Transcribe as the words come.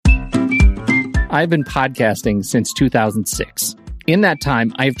I've been podcasting since 2006. In that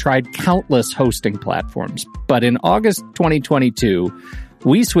time, I've tried countless hosting platforms, but in August 2022,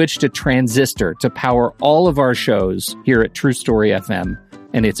 we switched to Transistor to power all of our shows here at True Story FM,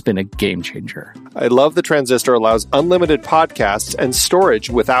 and it's been a game changer. I love the Transistor allows unlimited podcasts and storage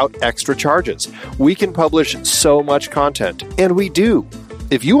without extra charges. We can publish so much content, and we do.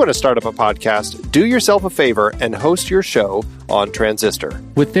 If you want to start up a podcast, do yourself a favor and host your show on Transistor.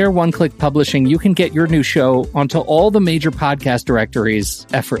 With their one-click publishing, you can get your new show onto all the major podcast directories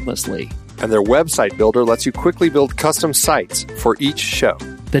effortlessly. And their website builder lets you quickly build custom sites for each show.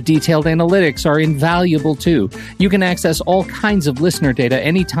 The detailed analytics are invaluable too. You can access all kinds of listener data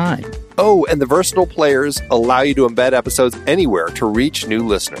anytime. Oh, and the versatile players allow you to embed episodes anywhere to reach new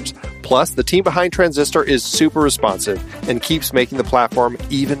listeners. Plus, the team behind Transistor is super responsive and keeps making the platform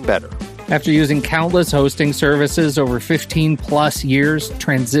even better. After using countless hosting services over 15 plus years,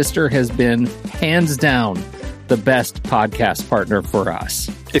 Transistor has been, hands down, the best podcast partner for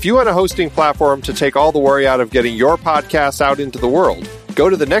us. If you want a hosting platform to take all the worry out of getting your podcast out into the world, go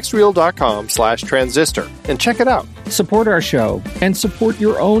to thenextreel.com/transistor and check it out. Support our show and support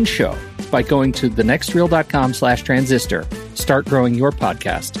your own show by going to thenextreel.com/transistor. Start growing your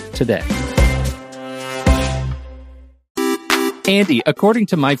podcast today. Andy, according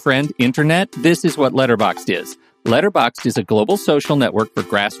to my friend Internet, this is what Letterboxd is. Letterboxd is a global social network for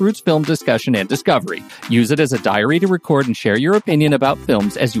grassroots film discussion and discovery. Use it as a diary to record and share your opinion about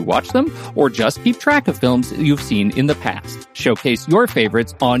films as you watch them, or just keep track of films you've seen in the past. Showcase your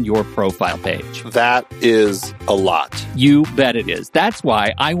favorites on your profile page. That is a lot. You bet it is. That's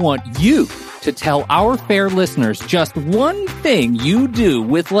why I want you to tell our fair listeners just one thing you do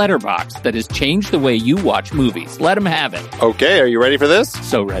with Letterboxd that has changed the way you watch movies. Let them have it. Okay, are you ready for this?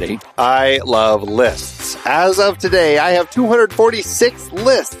 So ready. I love lists. As of today, I have 246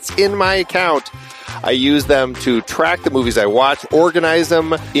 lists in my account. I use them to track the movies I watch, organize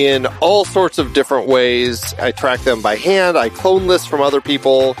them in all sorts of different ways. I track them by hand. I clone lists from other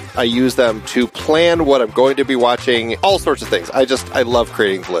people. I use them to plan what I'm going to be watching, all sorts of things. I love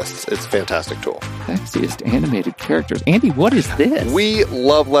creating lists. It's a fantastic tool. Sexiest animated characters. Andy, what is this? We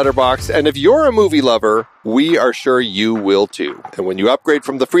love Letterboxd, and if you're a movie lover, we are sure you will too. And when you upgrade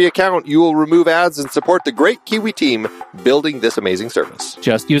from the free account, you will remove ads and support the great Kiwi team building this amazing service.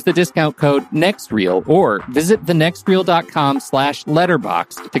 Just use the discount code NEXTREEL or visit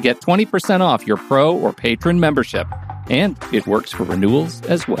thenextreel.com/letterboxd to get 20% off your pro or patron membership. And it works for renewals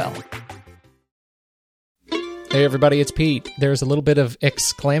as well. Hey everybody, it's Pete. There's a little bit of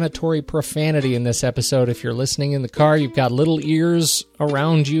exclamatory profanity in this episode. If you're listening in the car, you've got little ears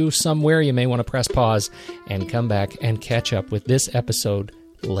around you somewhere, you may want to press pause and come back and catch up with this episode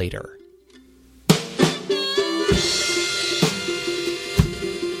later.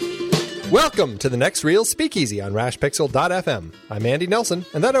 Welcome to the Next Reel Speakeasy on rashpixel.fm. I'm Andy Nelson,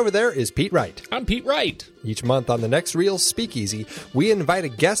 and that over there is Pete Wright. I'm Pete Wright. Each month on the Next Reel Speakeasy, we invite a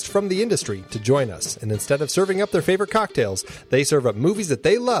guest from the industry to join us, and instead of serving up their favorite cocktails, they serve up movies that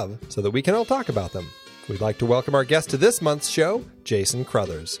they love so that we can all talk about them. We'd like to welcome our guest to this month's show, Jayson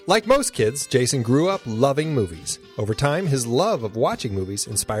Crothers. Like most kids, Jayson grew up loving movies. Over time, his love of watching movies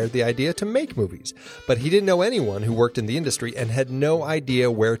inspired the idea to make movies, but he didn't know anyone who worked in the industry and had no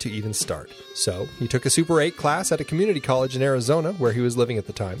idea where to even start. So, he took a Super 8 class at a community college in Arizona, where he was living at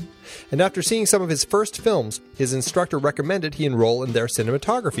the time, and after seeing some of his first films, his instructor recommended he enroll in their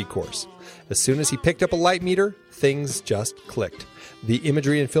cinematography course. As soon as he picked up a light meter, things just clicked. The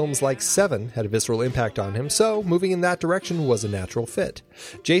imagery in films like Seven had a visceral impact on him, so moving in that direction was a natural fit.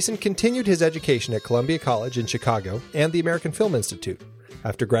 Jayson continued his education at Columbia College in Chicago and the American Film Institute.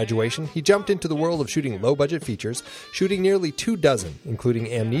 After graduation, he jumped into the world of shooting low-budget features, shooting nearly 24, including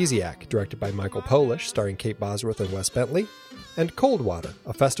Amnesiac, directed by Michael Polish, starring Kate Bosworth and Wes Bentley, and Cold Water,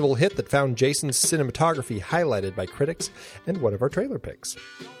 a festival hit that found Jayson's cinematography highlighted by critics and one of our trailer picks.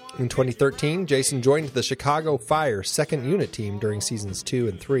 In 2013, Jayson joined the Chicago Fire 2nd Unit team during seasons 2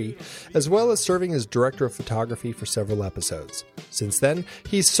 and 3, as well as serving as director of photography for several episodes. Since then,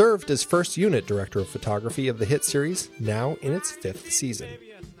 he's served as 1st Unit director of photography of the hit series, now in its 5th season.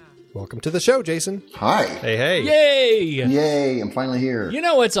 Welcome to the show, Jayson. Hi. Hey. Yay! Yay, I'm finally here. You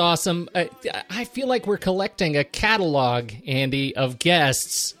know what's awesome? I feel like we're collecting a catalog, Andy, of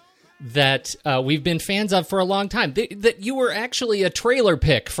guests that we've been fans of for a long time. That you were actually a trailer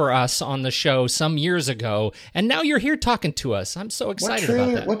pick for us on the show some years ago, and now you're here talking to us. I'm so excited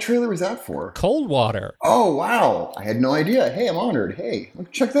about that. What trailer was that for? Cold Water. Oh, wow. I had no idea. Hey, I'm honored. Hey,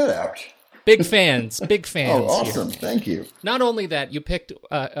 check that out. Big fans. Big fans. Oh, awesome. Here. Thank you. Not only that, you picked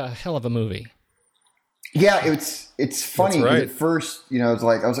a hell of a movie. Yeah, it's funny. That's right. At first, I was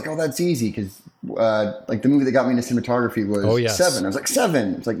like, oh, that's easy because like the movie that got me into cinematography was Seven. I was like,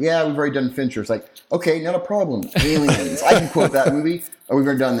 Seven. It's like, yeah, we've already done Fincher. It's like, okay, not a problem. Aliens. I can quote that movie. Oh, we've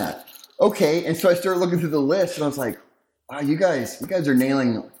already done that. Okay. And so I started looking through the list and I was like, wow, you guys are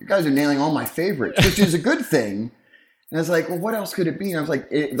nailing all my favorites, which is a good thing. And I was like, well, what else could it be? And I was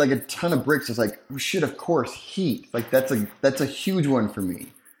like, like a ton of bricks. I was like, oh, shit, of course, Heat. Like that's a huge one for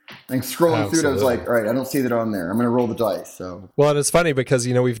me. And scrolling through it, I was like, all right, I don't see that on there. I'm going to roll the dice. So, well, and it's funny because,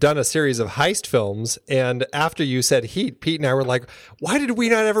 we've done a series of heist films, and after you said Heat, Pete and I were like, why did we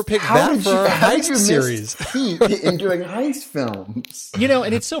not ever pick that for our heist series? Heat in doing heist films.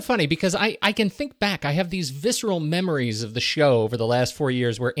 And it's so funny because I can think back. I have these visceral memories of the show over the last 4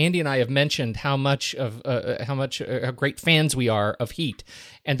 years where Andy and I have mentioned how great fans we are of Heat,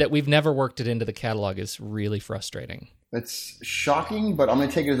 and that we've never worked it into the catalog is really frustrating. That's shocking, but I'm going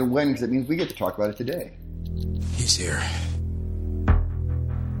to take it as a win because it means we get to talk about it today. He's here. I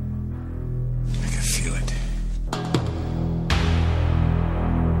can feel it.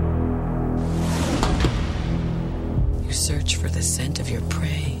 You search for the scent of your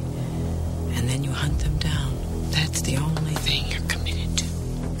prey, and then you hunt them down. That's the only thing you're committed to.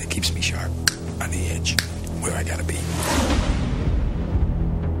 It keeps me sharp, on the edge, where I gotta be.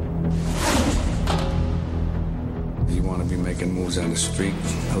 You want to be making moves on the street,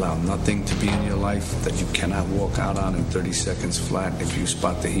 allow nothing to be in your life that you cannot walk out on in 30 seconds flat if you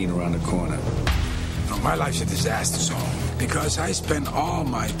spot the heat around the corner. No, my life's a disaster zone because I spend all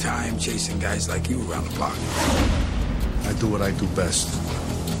my time chasing guys like you around the block. I do what I do best.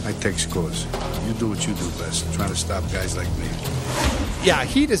 I take scores. You do what you do best, trying to stop guys like me. Yeah,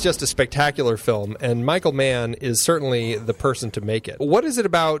 Heat is just a spectacular film, and Michael Mann is certainly the person to make it. What is it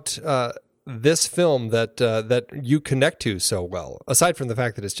about this film that you connect to so well, aside from the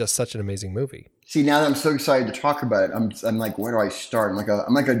fact that it's just such an amazing movie? See, now that I'm so excited to talk about it, I'm like, where do I start?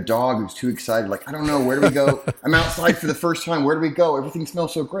 I'm like a dog who's too excited. Like, I don't know, where do we go? I'm outside for the first time. Where do we go? Everything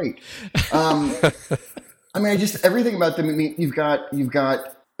smells so great. Everything about them. I mean, you've got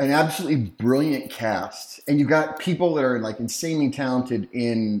an absolutely brilliant cast, and you've got people that are like insanely talented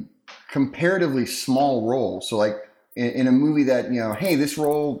in comparatively small roles. So like in a movie that, hey, this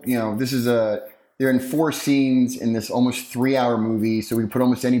role, they're in 4 scenes in this almost 3-hour movie. So we put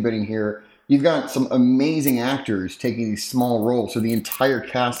almost anybody in here. You've got some amazing actors taking these small roles. So the entire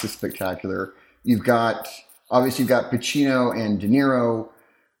cast is spectacular. You've got Pacino and De Niro,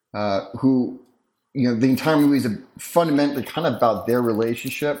 who, the entire movie is fundamentally kind of about their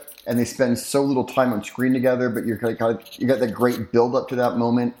relationship, and they spend so little time on screen together, but you got that great build up to that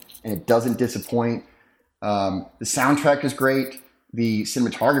moment, and it doesn't disappoint. The soundtrack is great. The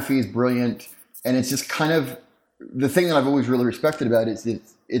cinematography is brilliant. And it's just kind of the thing that I've always really respected about it is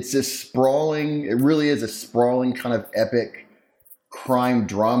it's this sprawling, it really is a sprawling kind of epic crime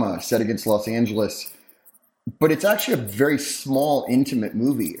drama set against Los Angeles. But it's actually a very small, intimate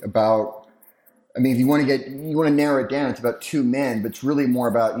movie about, if you want to narrow it down, it's about 2 men, but it's really more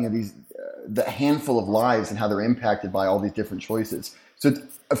about, the handful of lives and how they're impacted by all these different choices. So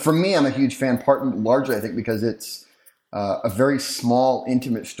for me, I'm a huge fan, largely, I think, because it's a very small,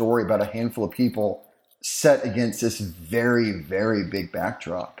 intimate story about a handful of people set against this very, very big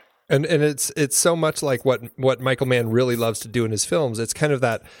backdrop. And it's so much like what Michael Mann really loves to do in his films. It's kind of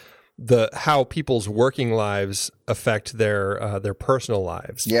how people's working lives affect their personal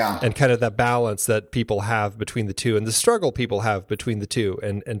lives. Yeah. And kind of that balance that people have between the two, and the struggle people have between the two,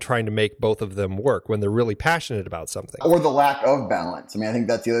 and trying to make both of them work when they're really passionate about something. Or the lack of balance. I think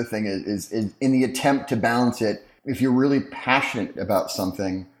that's the other thing is in the attempt to balance it, if you're really passionate about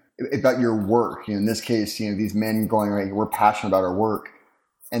something, about your work, in this case, these men going, right, we're passionate about our work,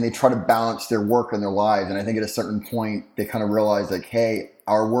 and they try to balance their work and their lives. And I think at a certain point, they kind of realize like, hey,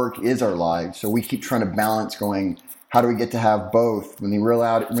 our work is our lives. So we keep trying to balance going, how do we get to have both? When the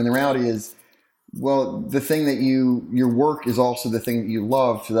reality is, well, the thing that your work is also the thing that you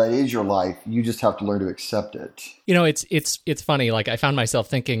love. So that is your life. You just have to learn to accept it. It's funny. Like I found myself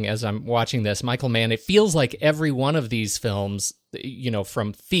thinking as I'm watching this, Michael Mann, it feels like every one of these films,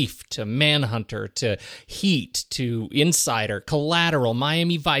 from Thief to Manhunter to Heat to Insider, Collateral,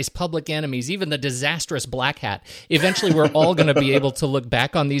 Miami Vice, Public Enemies, even the disastrous Black Hat. Eventually, we're all going to be able to look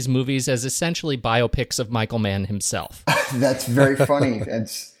back on these movies as essentially biopics of Michael Mann himself. That's very funny.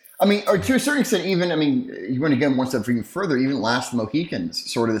 Or to a certain extent, even, you want to get one step even further, even Last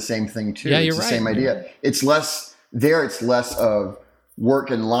Mohicans, sort of the same thing too. Yeah, it's you're the right. same idea. It's less of work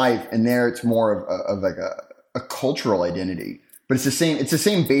and life, and there it's more of like a cultural identity. But it's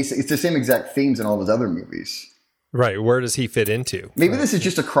the same exact themes in all those other movies. Right. Where does he fit into? Maybe this is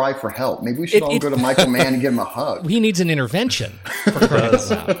just a cry for help. Maybe we should all go to Michael Mann and give him a hug. He needs an intervention. For crying out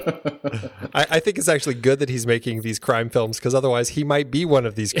loud. I think it's actually good that he's making these crime films, because otherwise he might be one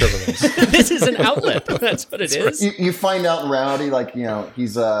of these criminals. This is an outlet. That's what it is. You find out in reality, like,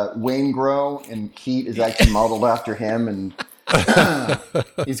 he's Wayne Grow, and Heat is actually modeled after him, and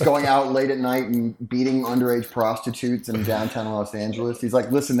he's going out late at night and beating underage prostitutes in downtown Los Angeles. He's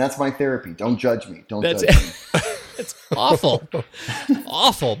like, listen, that's my therapy. Don't judge me. Don't judge me. It's awful.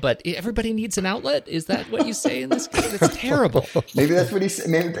 Awful. But everybody needs an outlet? Is that what you say in this case? It's terrible. Maybe that's what he's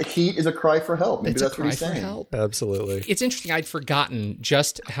saying. Maybe the Heat is a cry for help. Maybe that's what he's saying. Help. Absolutely. It's interesting. I'd forgotten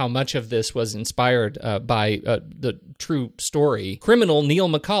just how much of this was inspired by the true story. Criminal Neil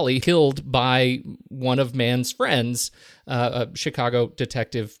McCauley killed by one of Mann's friends, Chicago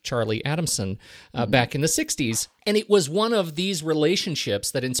detective Charlie Adamson, back in the 60s. And it was one of these relationships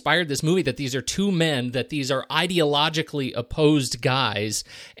that inspired this movie, that these are two men, that these are ideologically opposed guys,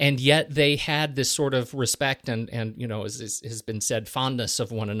 and yet they had this sort of respect and as has been said, fondness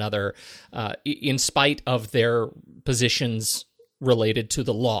of one another in spite of their positions related to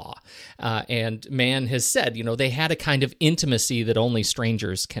the law. And Mann has said, they had a kind of intimacy that only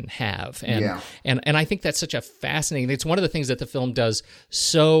strangers can have. And I think that's such a fascinating, it's one of the things that the film does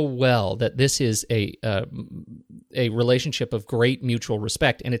so well, that this is a relationship of great mutual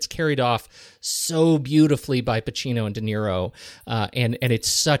respect, and it's carried off so beautifully by Pacino and De Niro. And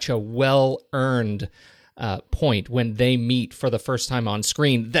it's such a well-earned point when they meet for the first time on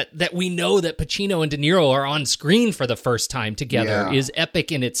screen, that we know that Pacino and De Niro are on screen for the first time together is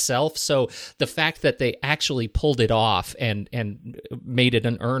epic in itself. So the fact that they actually pulled it off and made it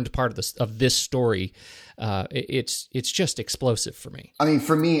an earned part of this story, it's just explosive for me. I mean,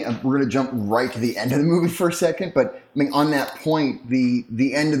 for me, we're going to jump right to the end of the movie for a second, but I mean, on that point,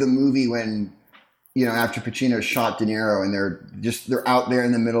 the end of the movie when, after Pacino shot De Niro and they're out there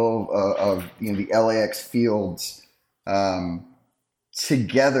in the middle of the LAX fields,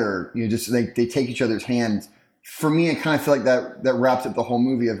 together, just they take each other's hands. For me, I kind of feel like that wraps up the whole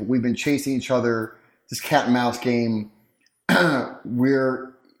movie of we've been chasing each other, this cat and mouse game.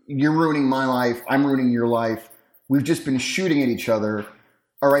 You're ruining my life. I'm ruining your life. We've just been shooting at each other.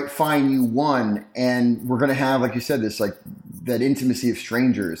 All right, fine, you won. And we're going to have, like you said, this, like, that intimacy of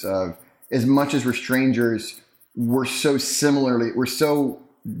strangers. Of as much as we're strangers, we're so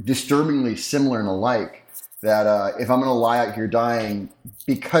disturbingly similar and alike that if I'm going to lie out here dying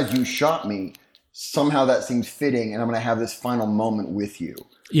because you shot me, somehow that seems fitting, and I'm going to have this final moment with you.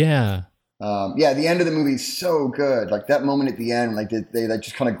 Yeah. The end of the movie is so good. Like that moment at the end, like they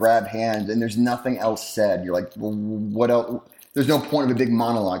just kind of grab hands and there's nothing else said. You're like, well, what else? There's no point of a big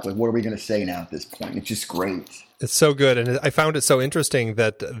monologue. Like, what are we going to say now at this point? It's just great. It's so good. And I found it so interesting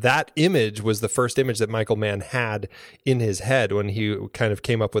that image was the first image that Michael Mann had in his head when he kind of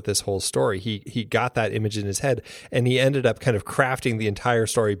came up with this whole story. He got that image in his head, and he ended up kind of crafting the entire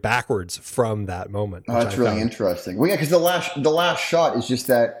story backwards from that moment. Oh, that's really interesting. Well, yeah, because the last shot is just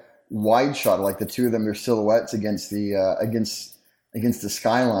that wide shot, like the two of them, their silhouettes against the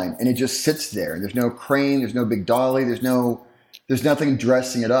skyline, and it just sits there. There's no crane, there's no big dolly, there's nothing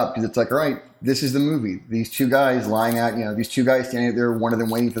dressing it up, because it's like, all right, this is the movie. These two guys lying out, these two guys standing there, one of them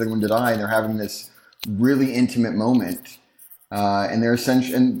waiting for the one to die, and they're having this really intimate moment. And they're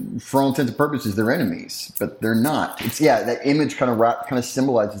essentially, and for all intents and purposes, they're enemies, but they're not. That image kind of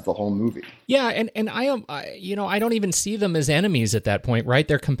symbolizes the whole movie. Yeah, and I don't even see them as enemies at that point, right?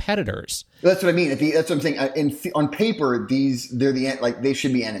 They're competitors. That's what I mean. That's what I'm saying. On paper, they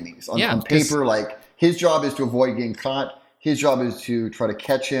should be enemies. On paper, like his job is to avoid getting caught. His job is to try to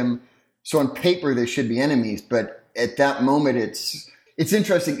catch him. So on paper, they should be enemies. But at that moment, it's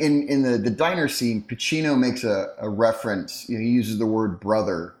interesting. In the diner scene, Pacino makes a reference. He uses the word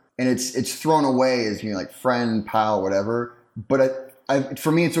brother. And it's thrown away as like friend, pal, whatever. But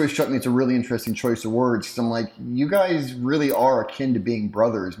for me, it's always struck me it's a really interesting choice of words. Because I'm like, you guys really are akin to being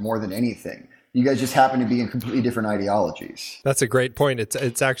brothers more than anything. You guys just happen to be in completely different ideologies. That's a great point.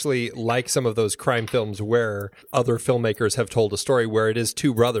 It's actually like some of those crime films where other filmmakers have told a story where it is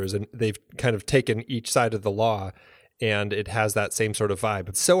two brothers and they've kind of taken each side of the law, and it has that same sort of vibe.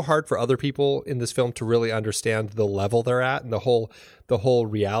 It's so hard for other people in this film to really understand the level they're at and the whole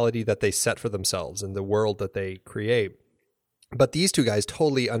reality that they set for themselves and the world that they create. But these two guys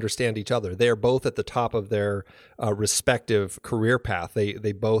totally understand each other. They are both at the top of their respective career path.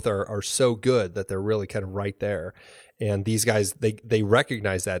 They both are so good that they're really kind of right there. And these guys, they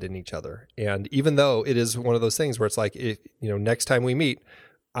recognize that in each other. And even though it is one of those things where it's like, next time we meet,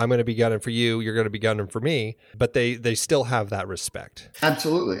 I'm going to be gunning for you, you're going to be gunning for me. But they still have that respect.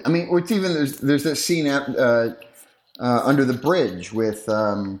 Absolutely. I mean, it's even there's that scene Under the Bridge with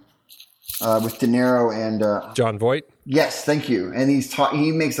De Niro and John Voight. Yes, thank you. And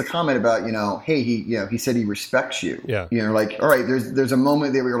he makes a comment about, hey, he said he respects you. Yeah. Like, all right, there's a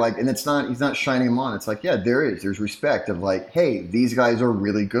moment there where you're like, and he's not shining him on. It's like, yeah, there's respect of like, hey, these guys are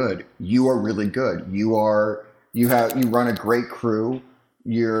really good. You are really good. You run a great crew.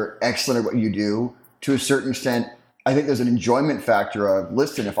 You're excellent at what you do. To a certain extent, I think there's an enjoyment factor of,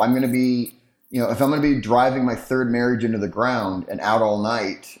 listen, if I'm going to be driving my third marriage into the ground and out all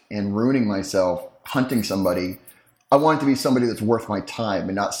night and ruining myself, hunting somebody, I want it to be somebody that's worth my time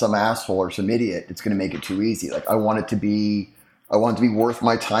and not some asshole or some idiot that's going to make it too easy. Like I want it to be worth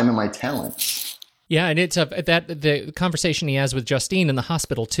my time and my talents. Yeah, and it's the conversation he has with Justine in the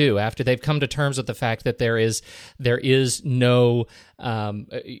hospital too, after they've come to terms with the fact that there's no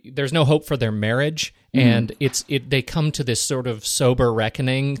hope for their marriage, and they come to this sort of sober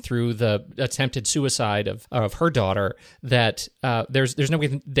reckoning through the attempted suicide of her daughter, that there's no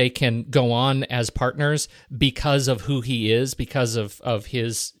way they can go on as partners because of who he is, because of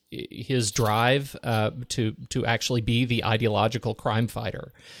his drive to actually be the ideological crime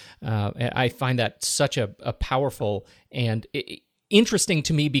fighter. I find that such a powerful and interesting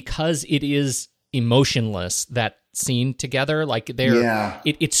to me because it is emotionless, that scene together. Like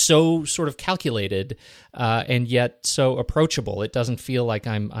it's so sort of calculated and yet so approachable. It doesn't feel like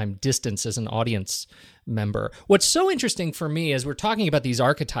I'm distanced as an audience member. What's so interesting for me as we're talking about these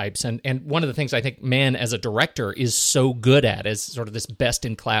archetypes, and one of the things I think Mann as a director is so good at, as sort of this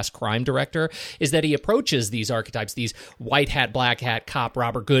best-in-class crime director, is that he approaches these archetypes, these white hat, black hat, cop,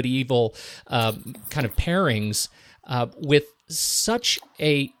 robber, good, evil kind of pairings with such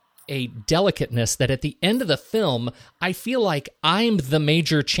a delicateness that at the end of the film, I feel like I'm the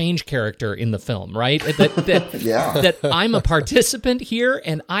major change character in the film, right? That I'm a participant here,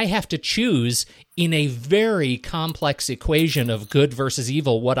 and I have to choose in a very complex equation of good versus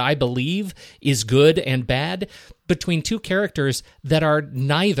evil what I believe is good and bad between two characters that are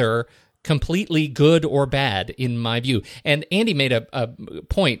neither completely good or bad in my view. And Andy made a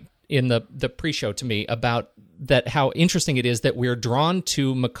point in the pre-show to me about that, how interesting it is that we're drawn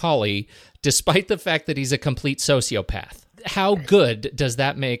to Macaulay despite the fact that he's a complete sociopath. How good does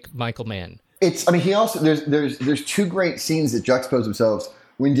that make Michael Mann? He also, there's two great scenes that juxtapose themselves.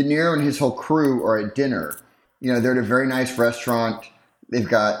 When De Niro and his whole crew are at dinner, they're at a very nice restaurant. They've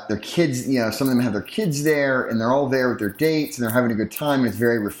got their kids, some of them have their kids there, and they're all there with their dates, and they're having a good time, and it's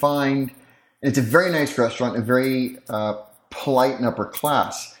very refined. And it's a very nice restaurant, and very polite and upper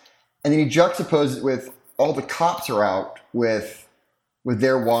class. And then he juxtaposes it with all the cops are out with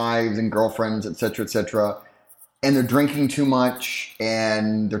their wives and girlfriends, et cetera, and they're drinking too much,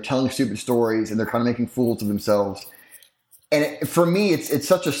 and they're telling stupid stories, and they're kind of making fools of themselves. And for me, it's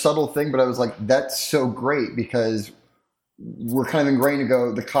such a subtle thing, but I was like, that's so great, because we're kind of ingrained to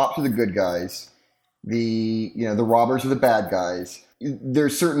go, the cops are the good guys, the robbers are the bad guys.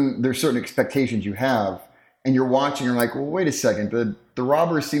 There's certain expectations you have, and you're watching, you're like, well, wait a second, the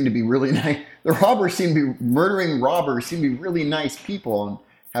robbers seem to be really nice. The robbers seem to be murdering robbers, seem to be really nice people and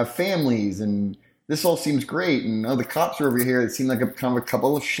have families, and this all seems great. And the cops are over here. They seem like a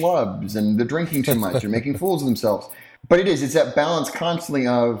couple of schlubs, and they're drinking too much and making fools of themselves. But it's that balance constantly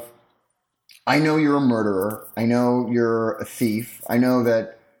of, I know you're a murderer. I know you're a thief. I know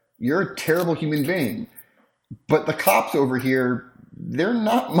that you're a terrible human being. But the cops over here, they're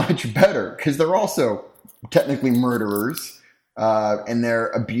not much better, because they're also technically murderers. And they're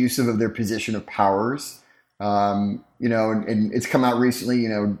abusive of their position of powers. And it's come out recently,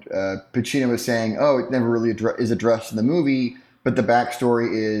 Pacino was saying, it never really is addressed in the movie, but the backstory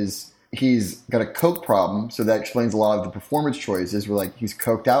is he's got a coke problem, so that explains a lot of the performance choices. We're like, he's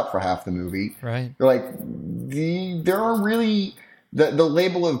coked out for half the movie. Right. They're like, there are really... The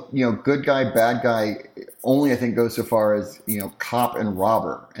label of, good guy, bad guy only, I think, goes so far as, cop and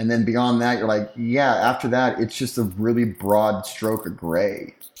robber. And then beyond that, you're like, yeah, after that, it's just a really broad stroke of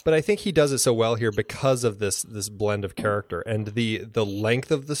gray. But I think he does it so well here because of this blend of character and the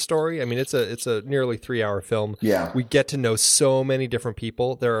length of the story. I mean, it's a nearly 3-hour film. Yeah. We get to know so many different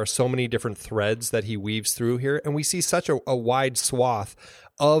people. There are so many different threads that he weaves through here. And we see such a wide swath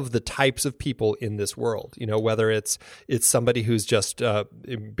of the types of people in this world, whether it's somebody who's just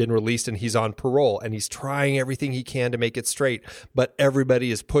been released and he's on parole and he's trying everything he can to make it straight, but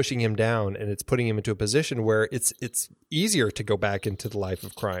everybody is pushing him down and it's putting him into a position where it's easier to go back into the life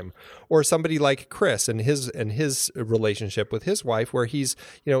of crime. Or somebody like Chris and his relationship with his wife, where he's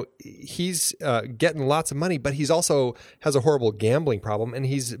getting lots of money, but he's also has a horrible gambling problem and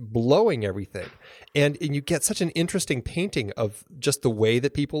he's blowing everything. And you get such an interesting painting of just the way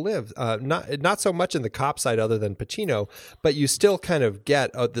that people live. Not so much in the cop side other than Pacino, but you still kind of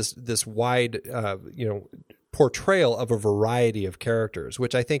get this wide, portrayal of a variety of characters,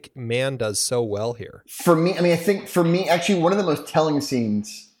 which I think Mann does so well here. For me, I think for me, actually, one of the most telling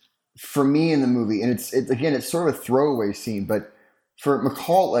scenes for me in the movie, and it's sort of a throwaway scene, but for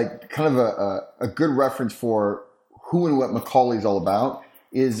Macaulay, like kind of a good reference for who and what Macaulay's all about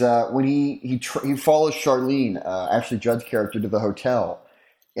is when he follows Charlene, Ashley Judd's character, to the hotel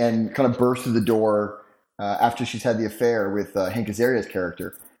and kind of bursts through the door after she's had the affair with Hank Azaria's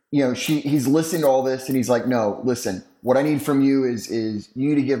character. He's listening to all this and he's like, no, listen, what I need from you is you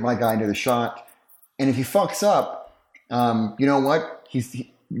need to give my guy another shot. And if he fucks up, you know what?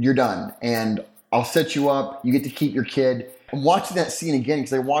 You're done. And I'll set you up. You get to keep your kid. I'm watching that scene again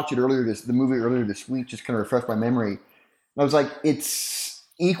because I watched the movie earlier this week, just kind of refresh my memory. And I was like, it's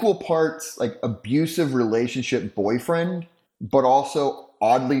equal parts like abusive relationship boyfriend, but also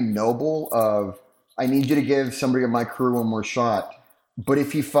oddly noble of, I need you to give somebody in my crew one more shot. But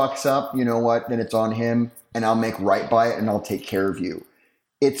if he fucks up, you know what? Then it's on him and I'll make right by it and I'll take care of you.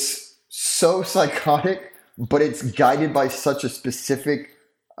 It's so psychotic, but it's guided by such a specific,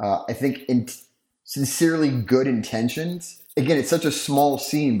 I think, sincerely good intentions. Again, it's such a small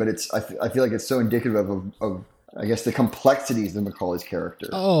scene, but I feel like it's so indicative of I guess, the complexities of Macaulay's character.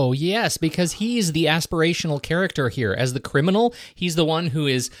 Oh, yes, because he's the aspirational character here. As the criminal, he's the one who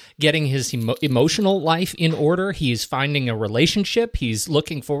is getting his emotional life in order. He's finding a relationship. He's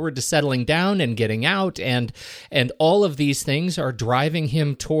looking forward to settling down and getting out. And all of these things are driving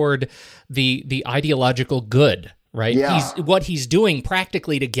him toward the ideological good. Right? Yeah. What he's doing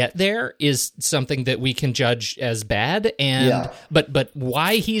practically to get there is something that we can judge as bad, but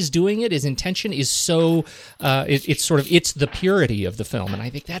why he's doing it, his intention is so it's the purity of the film, and I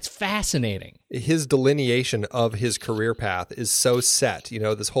think that's fascinating. His delineation of his career path is so set.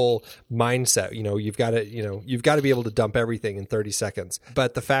 This whole mindset. You've got to be able to dump everything in 30 seconds.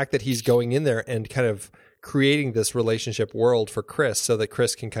 But the fact that he's going in there and kind of creating this relationship world for Chris, so that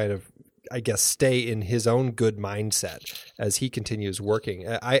Chris can kind of, I guess, stay in his own good mindset as he continues working.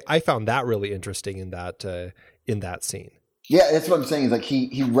 I found that really interesting in that scene. Yeah, that's what I'm saying. Is like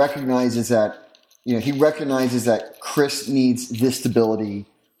he recognizes that Chris needs this stability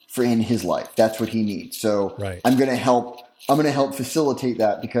in his life. That's what he needs. So right. I'm going to help facilitate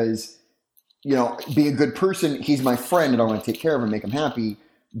that because being a good person, he's my friend and I want to take care of him, make him happy.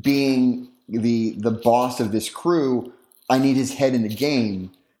 Being the boss of this crew, I need his head in the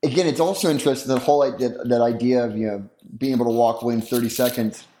game. Again, it's also interesting, that idea of being able to walk away in 30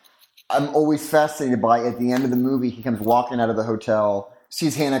 seconds. I'm always fascinated by, at the end of the movie, he comes walking out of the hotel,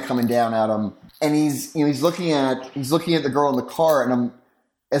 sees Hannah coming down at him, and he's looking at the girl in the car, and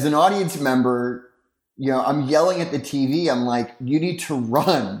as an audience member, I'm yelling at the TV. I'm like, you need to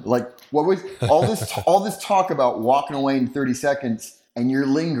run. Like, what was all this talk about walking away in 30 seconds, and you're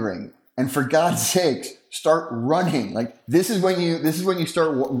lingering, and for God's sakes, start running. Like, this is when you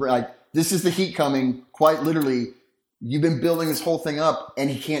start, like, this is the heat coming, quite literally. You've been building this whole thing up and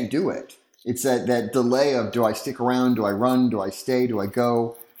he can't do it. It's that delay of, do I stick around? Do I run? Do I stay? Do I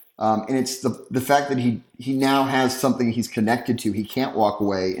go? And it's the fact that he now has something he's connected to. He can't walk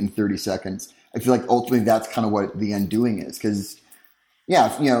away in 30 seconds. I feel like ultimately that's kind of what the undoing is. Because,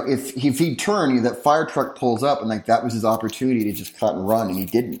 yeah, if he'd turn, that fire truck pulls up and like that was his opportunity to just cut and run, and he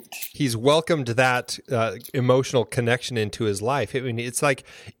didn't. He's welcomed that emotional connection into his life. I mean, it's like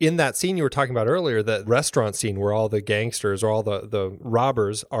in that scene you were talking about earlier, the restaurant scene where all the gangsters or all the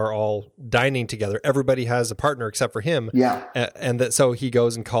robbers are all dining together. Everybody has a partner except for him. Yeah. So he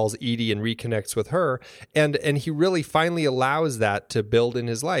goes and calls Edie and reconnects with her. And he really finally allows that to build in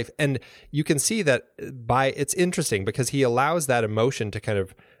his life. And you can see that it's interesting because he allows that emotion to kind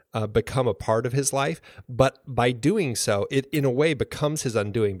of become a part of his life, but by doing so, it in a way becomes his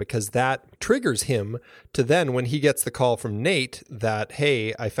undoing, because that triggers him to then, when he gets the call from Nate that,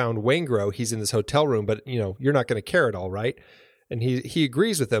 hey, I found Waingro, he's in this hotel room, but you're not going to care at all, right? And he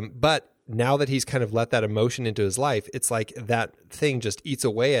agrees with him, but now that he's kind of let that emotion into his life, it's like that thing just eats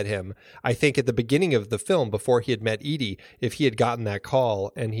away at him. I think at the beginning of the film, before he had met Edie, if he had gotten that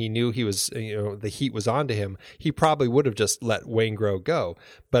call and he knew he was, the heat was onto him, he probably would have just let Waingro go.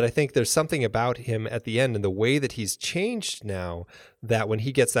 But I think there's something about him at the end and the way that he's changed now, that when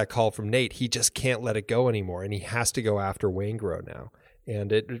he gets that call from Nate, he just can't let it go anymore, and he has to go after Waingro now.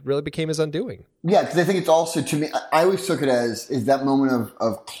 And it really became his undoing. Yeah, because I think it's also, to me, I always took it as that moment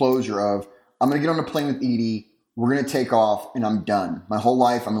of closure of, I'm going to get on a plane with Edie, we're going to take off, and I'm done. My whole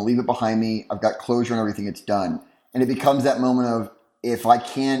life, I'm going to leave it behind me. I've got closure on everything, it's done. And it becomes that moment of, if I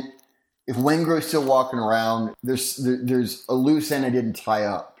can't if Wengro's still walking around, there's a loose end I didn't tie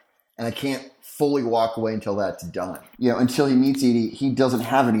up, and I can't fully walk away until that's done. Until he meets Edie, he doesn't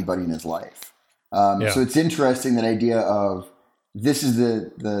have anybody in his life. So it's interesting, that idea of this is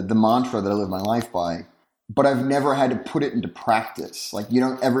the mantra that I live my life by, but I've never had to put it into practice. Like, you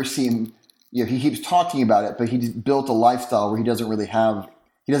don't ever see him, he keeps talking about it, but he's built a lifestyle where he doesn't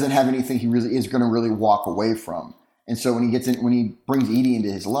have anything he really is going to really walk away from. And so when he brings Edie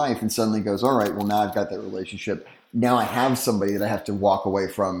into his life and suddenly goes, all right, well, now I've got that relationship. Now I have somebody that I have to walk away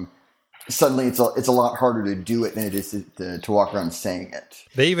from. Suddenly it's a lot harder to do it than it is to walk around saying it.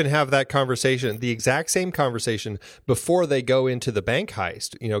 They even have that conversation, the exact same conversation, before they go into the bank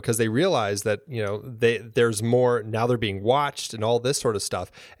heist, because they realize that, there's more, now they're being watched and all this sort of stuff.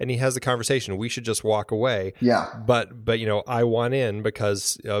 And he has the conversation, we should just walk away. Yeah. But I want in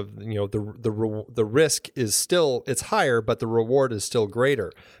because of, the risk is still, it's higher, but the reward is still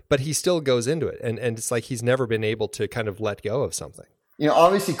greater. But he still goes into it. And it's like he's never been able to kind of let go of something.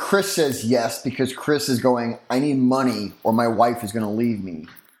 Obviously Chris says yes because Chris is going, I need money or my wife is going to leave me.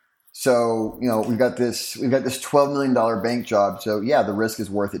 So, we've got this $12 million bank job. So yeah, the risk is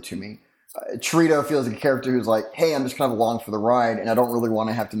worth it to me. Torito feels like a character who's like, hey, I'm just kind of along for the ride and I don't really want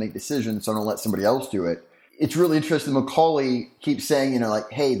to have to make decisions. So I'm going to let somebody else do it. It's really interesting. Macaulay keeps saying,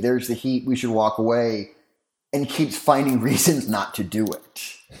 hey, there's the heat. We should walk away, and keeps finding reasons not to do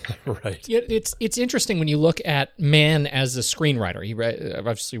it. Right. It's interesting when you look at Mann as a screenwriter. He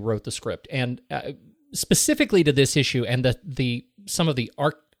obviously wrote the script, and specifically to this issue and some of the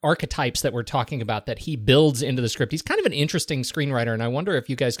archetypes that we're talking about that he builds into the script. He's kind of an interesting screenwriter, and I wonder if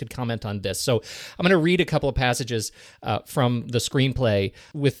you guys could comment on this. So I'm going to read a couple of passages from the screenplay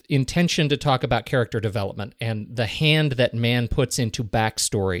with intention to talk about character development and the hand that Mann puts into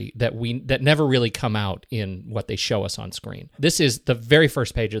backstory that never really come out in what they show us on screen. This is the very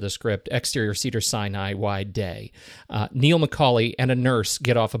first page of the script, exterior Cedars-Sinai, wide day. Neil Macaulay and a nurse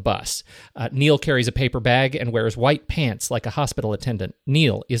get off a bus. Neil carries a paper bag and wears white pants like a hospital attendant.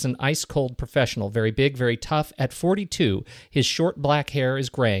 Neil is an ice-cold professional, very big, very tough. At 42, his short black hair is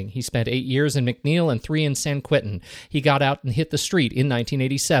graying. He spent 8 years in McNeil and 3 in San Quentin. He got out and hit the street in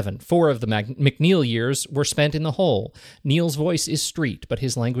 1987. 4 of the McNeil years were spent in the hole. Neil's voice is street, but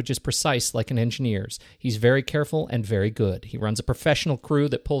his language is precise like an engineer's. He's very careful and very good. He runs a professional crew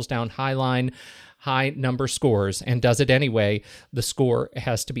that pulls down high number scores and does it anyway. The score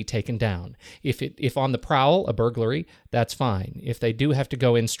has to be taken down. If on the prowl, a burglary, that's fine. If they do have to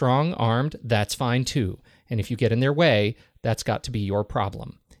go in strong, armed, that's fine too. And if you get in their way, that's got to be your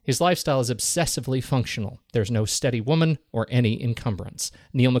problem. His lifestyle is obsessively functional. There's no steady woman or any encumbrance.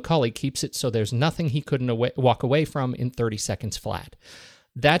 Neil Macaulay keeps it so there's nothing he couldn't walk away from in 30 seconds flat.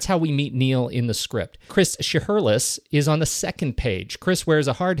 That's how we meet Neil in the script. Chris Shiherlis is on the second page. Chris wears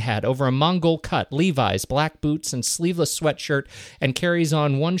a hard hat over a Mongol cut, Levi's, black boots, and sleeveless sweatshirt, and carries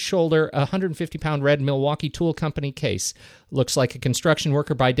on one shoulder a 150-pound red Milwaukee Tool Company case. Looks like a construction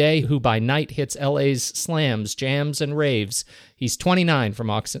worker by day who by night hits LA's slams, jams, and raves. He's 29 from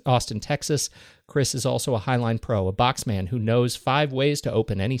Austin, Texas. Chris is also a Highline pro, a boxman who knows 5 ways to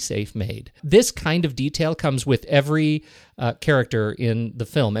open any safe made. This kind of detail comes with every character in the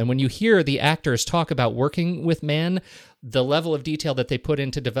film. And when you hear the actors talk about working with Mann, the level of detail that they put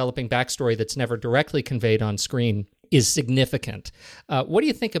into developing backstory that's never directly conveyed on screen is significant. What do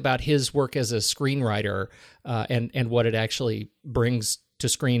you think about his work as a screenwriter and what it actually brings to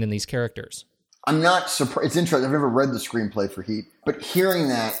screen in these characters? I'm not surprised. It's interesting. I've never read the screenplay for Heat, but hearing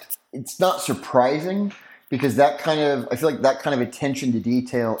that, it's not surprising because I feel like that kind of attention to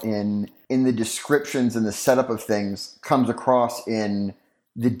detail in the descriptions and the setup of things comes across in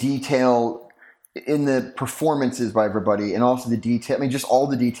the detail in the performances by everybody, and also the detail. I mean, just all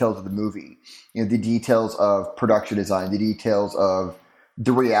the details of the movie. The details of production design, the details of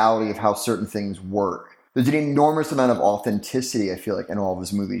the reality of how certain things work. There's an enormous amount of authenticity, I feel like, in all of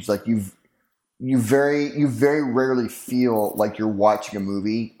his movies. Like you very rarely feel like you're watching a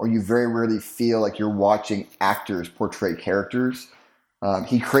movie, or you very rarely feel like you're watching actors portray characters.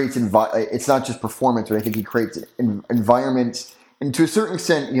 He creates it's not just performance, but I think he creates environments, and to a certain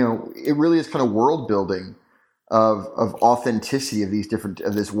extent, it really is kind of world building of authenticity of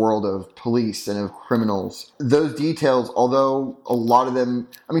this world of police and of criminals. Those details, although a lot of them,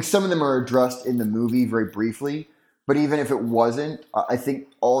 some of them are addressed in the movie very briefly. But even if it wasn't, I think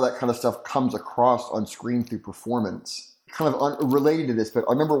all that kind of stuff comes across on screen through performance. Kind of unrelated to this, but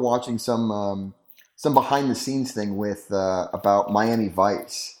I remember watching some behind the scenes thing about Miami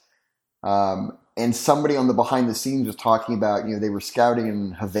Vice, and somebody on the behind the scenes was talking about they were scouting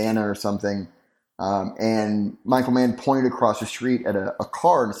in Havana or something, And Michael Mann pointed across the street at a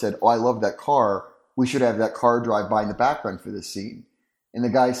car and said, "Oh, I love that car. We should have that car drive by in the background for this scene." And the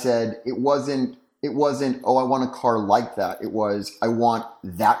guy said, it wasn't, "Oh, I want a car like that." It was, "I want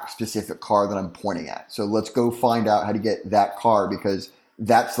that specific car that I'm pointing at. So let's go find out how to get that car, because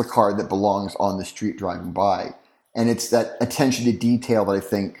that's the car that belongs on the street driving by." And it's that attention to detail that I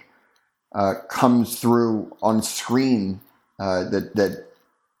think comes through on screen that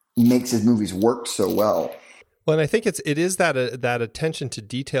makes his movies work so well. Well, and I think it is that attention to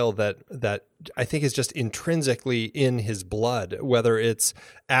detail that I think is just intrinsically in his blood, whether it's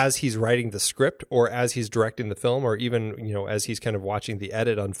as he's writing the script or as he's directing the film, or even, as he's kind of watching the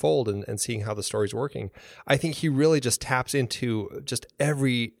edit unfold and seeing how the story's working. I think he really just taps into just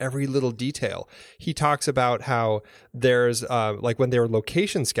every little detail. He talks about how there's like when they were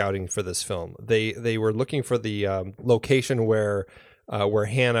location scouting for this film, they were looking for the location where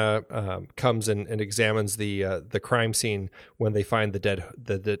Hannah comes and examines the crime scene when they find the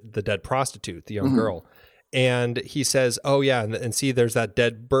dead prostitute, the young girl. And he says, "Oh yeah, and see, there's that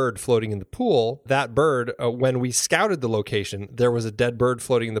dead bird floating in the pool. That bird, when we scouted the location, there was a dead bird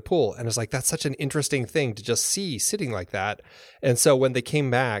floating in the pool." And it's like, that's such an interesting thing to just see sitting like that. And so when they came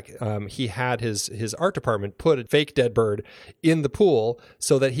back, he had his art department put a fake dead bird in the pool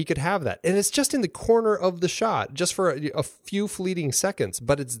so that he could have that. And it's just in the corner of the shot, just for a few fleeting seconds,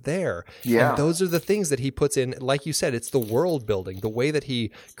 but it's there. Yeah. And those are the things that he puts in. Like you said, it's the world building, the way that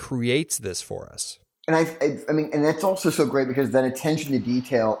he creates this for us. And I mean, and that's also so great because that attention to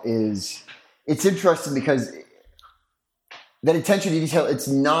detail it's interesting because that attention to detail, it's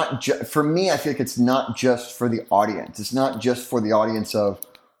not for me, I feel like it's not just for the audience. It's not just for the audience of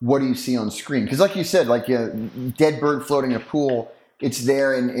what do you see on screen? Because like you said, like a dead bird floating in a pool, it's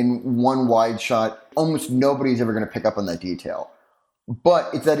there in one wide shot. Almost nobody's ever going to pick up on that detail.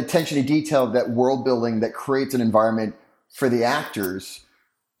 But it's that attention to detail, that world building that creates an environment for the actors,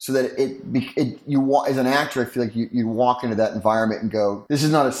 so that as an actor, I feel like you walk into that environment and go, this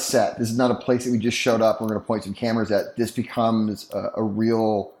is not a set. This is not a place that we just showed up and we're going to point some cameras at. This becomes a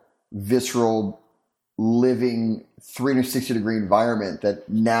real, visceral, living, 360-degree environment that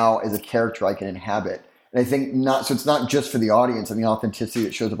now, as a character, I can inhabit. And I think so it's not just for the audience and the authenticity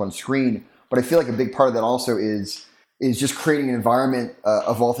that shows up on screen, but I feel like a big part of that also is just creating an environment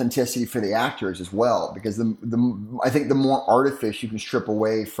of authenticity for the actors as well. Because I think the more artifice you can strip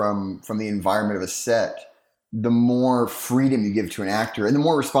away from the environment of a set, the more freedom you give to an actor and the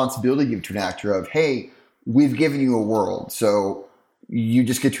more responsibility you give to an actor of, hey, we've given you a world, so you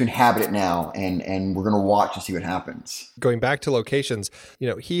just get to inhabit it now, and we're going to watch and see what happens. Going back to locations,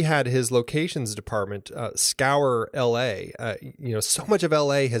 he had his locations department scour L.A. So much of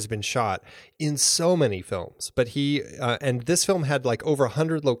L.A. has been shot in so many films, but and this film had like over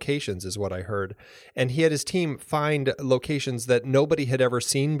 100 locations is what I heard. And he had his team find locations that nobody had ever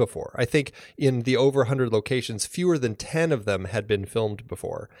seen before. I think in the over 100 locations, fewer than 10 of them had been filmed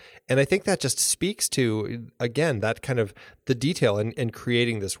before. And I think that just speaks to, again, that kind of the detail in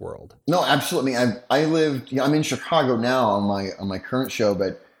creating this world. No, absolutely. I'm in Chicago now on my current show,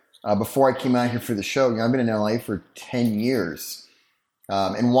 but before I came out here for the show, I've been in LA for 10 years.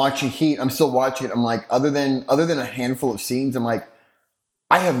 And watching Heat, I'm still watching it. I'm like, other than a handful of scenes, I'm like,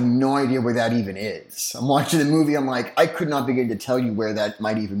 I have no idea where that even is. I'm watching the movie. I'm like, I could not begin to tell you where that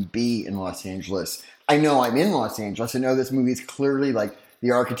might even be in Los Angeles. I know I'm in Los Angeles. I know this movie is clearly like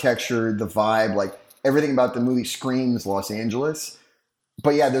the architecture, the vibe, like everything about the movie screams Los Angeles.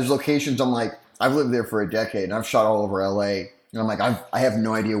 But yeah, there's locations I'm like, I've lived there for a decade and I've shot all over LA. And I'm like, I have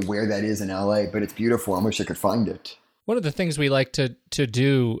no idea where that is in LA, but it's beautiful. I wish I could find it. One of the things we like to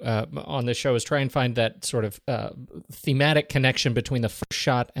do on the show is try and find that sort of thematic connection between the first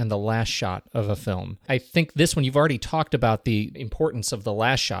shot and the last shot of a film. I think this one, you've already talked about the importance of the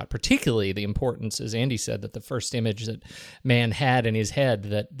last shot, particularly the importance, as Andy said, that the first image that Mann had in his head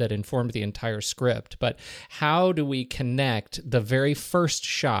that informed the entire script. But how do we connect the very first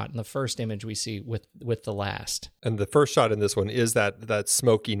shot and the first image we see with the last? And the first shot in this one is that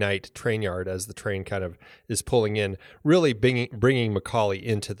smoky night train yard as the train kind of is pulling in, really bringing Macaulay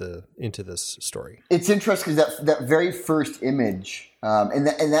into this story. It's interesting because that very first image, and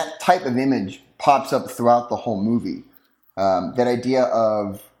that type of image pops up throughout the whole movie. That idea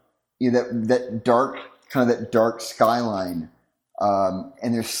of that dark skyline,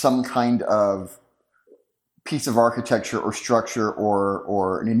 and there's some kind of piece of architecture or structure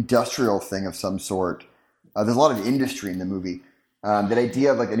or an industrial thing of some sort. There's a lot of industry in the movie. That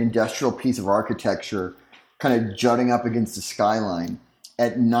idea of like an industrial piece of architecture kind of jutting up against the skyline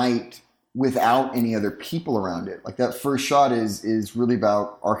at night, without any other people around it. Like that first shot is really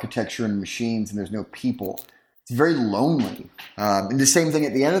about architecture and machines, and there's no people. It's very lonely. And the same thing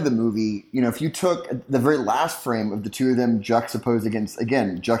at the end of the movie, you know, if you took the very last frame of the two of them juxtaposed against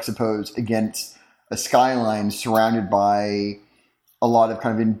a skyline surrounded by a lot of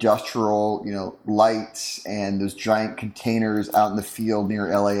kind of industrial, you know, lights and those giant containers out in the field near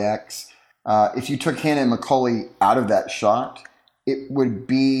LAX. If you took Hannah and Macaulay out of that shot, it would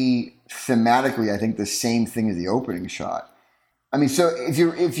be thematically, I think, the same thing as the opening shot. I mean, so if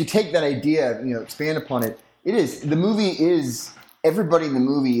you take that idea, you know, expand upon it, everybody in the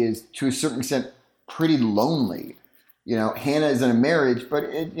movie is to a certain extent pretty lonely. You know, Hannah is in a marriage,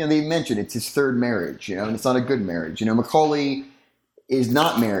 but they mentioned it's his third marriage, you know, and it's not a good marriage. You know, Macaulay is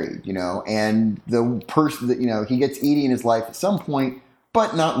not married, you know, and the person that, you know, he gets Edie in his life at some point,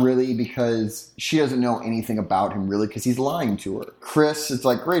 but not really, because she doesn't know anything about him really, because he's lying to her. Chris is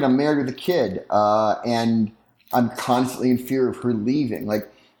like, great, I'm married with a kid, and I'm constantly in fear of her leaving. Like,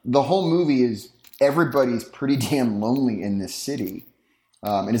 the whole movie is everybody's pretty damn lonely in this city.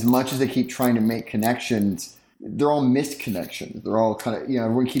 And as much as they keep trying to make connections, they're all missed connections. They're all kind of, you know,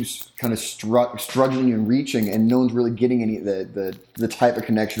 everyone keeps kind of struggling and reaching, and no one's really getting any the type of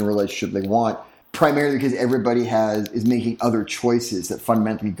connection or relationship they want, primarily because everybody is making other choices that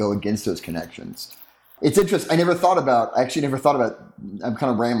fundamentally go against those connections. It's interesting. I never thought about, I'm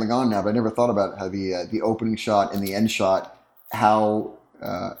kind of rambling on now, but I never thought about how the opening shot and the end shot, how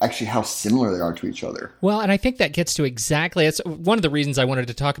similar they are to each other. Well, and I think that gets to exactly, it's one of the reasons I wanted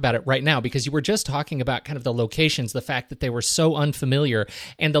to talk about it right now, because you were just talking about kind of the locations, the fact that they were so unfamiliar,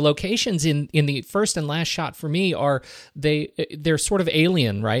 and the locations in the first and last shot for me they're sort of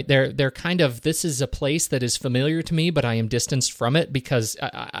alien, right? They're kind of, this is a place that is familiar to me, but I am distanced from it, because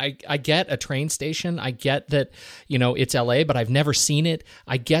I get a train station, I get that, you know, it's LA, but I've never seen it.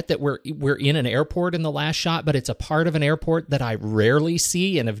 I get that we're in an airport in the last shot, but it's a part of an airport that I rarely see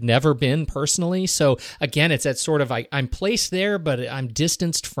and have never been personally. So again, it's that sort of, I'm placed there, but I'm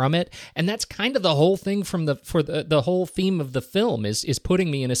distanced from it. And that's kind of the whole thing for the whole theme of the film is putting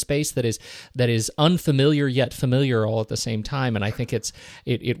me in a space that is unfamiliar yet familiar all at the same time. And I think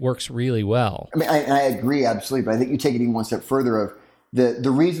it works really well. I mean, I agree absolutely, but I think you take it even one step further of the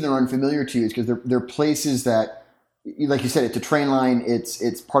reason they're unfamiliar to you is because they're places that, like you said, it's a train line,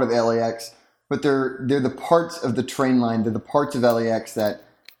 it's part of LAX. But they're the parts of the train line, they're the parts of LAX that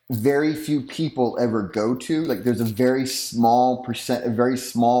very few people ever go to. Like, there's a very small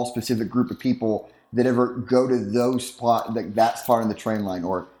specific group of people that ever go to those spot, like that spot on the train line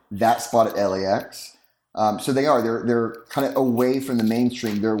or that spot at LAX. So they're kind of away from the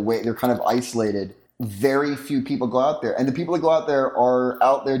mainstream. They're kind of isolated. Very few people go out there, and the people that go out there are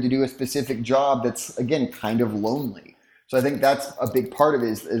out there to do a specific job that's, again, kind of lonely. So I think that's a big part of it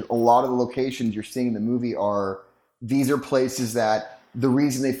is a lot of the locations you're seeing in the movie these are places that the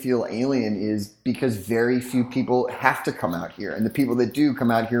reason they feel alien is because very few people have to come out here. And the people that do come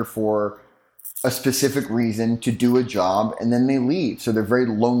out here for a specific reason to do a job, and then they leave. So they're very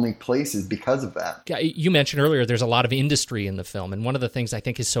lonely places because of that. You mentioned earlier there's a lot of industry in the film, and one of the things I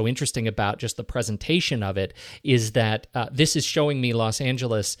think is so interesting about just the presentation of it is that this is showing me Los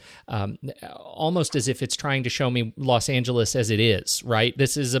Angeles almost as if it's trying to show me Los Angeles as it is, right?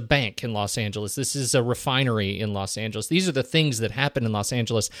 This is a bank in Los Angeles. This is a refinery in Los Angeles. These are the things that happen in Los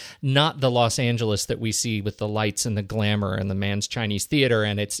Angeles, not the Los Angeles that we see with the lights and the glamour and the man's Chinese theater.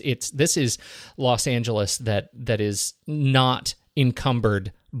 And this is Los Angeles that is not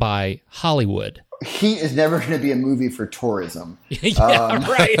encumbered by Hollywood. Heat is never going to be a movie for tourism.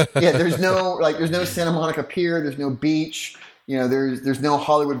 Right. Yeah, there's no Santa Monica Pier, there's no beach, you know, there's no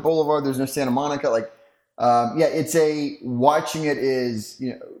Hollywood Boulevard, there's no Santa Monica. Watching it is,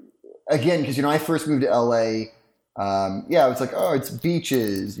 you know, again, because, you know, I first moved to LA. It's like, oh, it's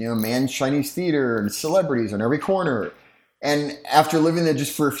beaches, you know, man's Chinese theater and celebrities on every corner. And after living there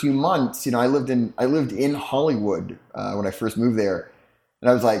just for a few months, you know, I lived in Hollywood when I first moved there,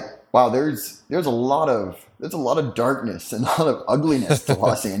 and I was like, wow, there's a lot of darkness and a lot of ugliness to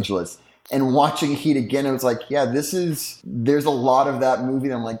Los Angeles. And watching Heat again, I was like, yeah, there's a lot of that movie.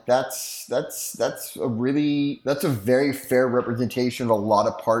 And I'm like, that's a very fair representation of a lot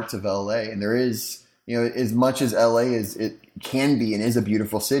of parts of LA. And there is, you know, as much as LA is, it can be and is a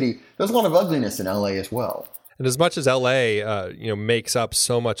beautiful city, there's a lot of ugliness in LA as well. And as much as LA, makes up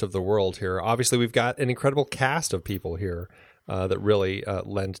so much of the world here, obviously we've got an incredible cast of people here that really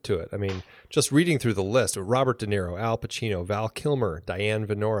lend to it. I mean, just reading through the list: Robert De Niro, Al Pacino, Val Kilmer, Diane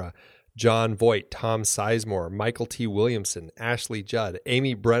Venora, John Voight, Tom Sizemore, Michael T. Williamson, Ashley Judd,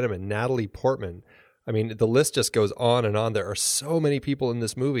 Amy Brenneman, Natalie Portman. I mean, the list just goes on and on. There are so many people in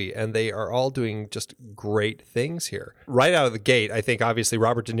this movie, and they are all doing just great things here. Right out of the gate, I think, obviously,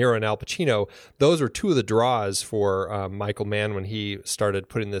 Robert De Niro and Al Pacino, those were two of the draws for Michael Mann when he started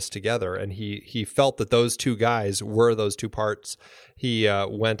putting this together, and he felt that those two guys were those two parts. He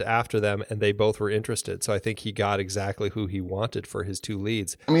went after them, and they both were interested. So I think he got exactly who he wanted for his two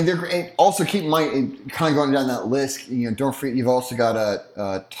leads. I mean, they're great. Also, keep in mind, kind of going down that list, don't forget, you've also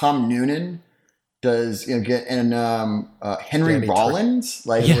got Tom Noonan does, get, and Henry Danny Rollins,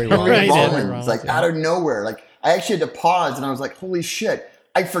 Henry Rollins, like out of nowhere. Like, I actually had to pause, and I was like, holy shit,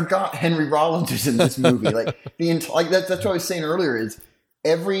 I forgot Henry Rollins is in this movie. Like, that's what I was saying earlier, is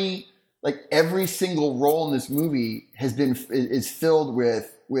every single role in this movie is filled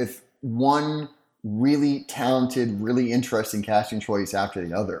with one really talented, really interesting casting choice after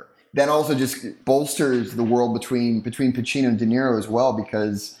the other. That also just bolsters the world between Pacino and De Niro as well,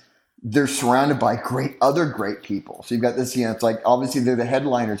 because they're surrounded by other great people. So you've got this, it's like, obviously they're the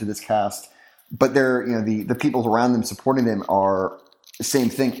headliners of this cast, but they're, the people around them supporting them are the same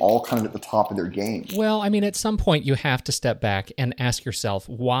thing, all kind of at the top of their game. Well, I mean, at some point you have to step back and ask yourself,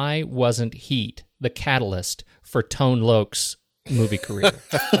 why wasn't Heat the catalyst for Tone Loc's movie career?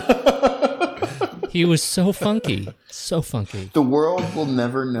 He was so funky, so funky. The world will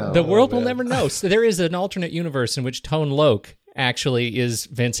never know. The world will never know. So there is an alternate universe in which Tone Loc actually is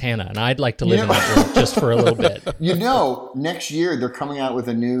Vince Hanna, and I'd like to live in that world just for a little bit. Next year they're coming out with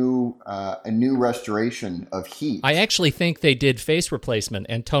a new restoration of Heat. I actually think they did face replacement,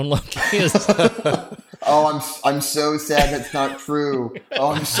 and Tone Loc is. Oh, I'm so sad that's not true.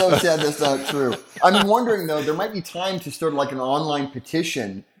 Oh, I'm so sad that's not true. I'm wondering though, there might be time to start like an online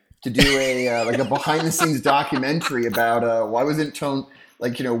petition to do a behind the scenes documentary about why wasn't Tone.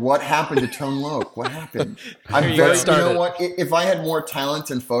 What happened to Tone Loc? What happened? You know what? If I had more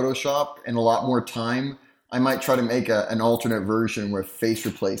talent in Photoshop and a lot more time, I might try to make an alternate version with face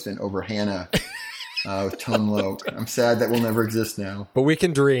replacement over Hannah with Tone Loc. I'm sad that will never exist now. But we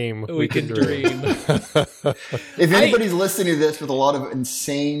can dream. We can dream. If anybody's listening to this with a lot of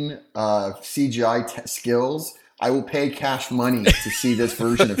insane CGI skills, I will pay cash money to see this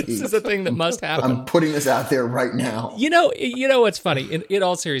version of Heat. This is a thing that must happen. I'm putting this out there right now. You know what's funny? In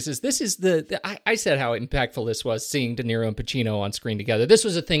all seriousness, this is I said how impactful this was, seeing De Niro and Pacino on screen together. This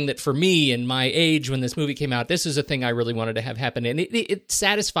was a thing that for me, in my age when this movie came out, this is a thing I really wanted to have happen. And it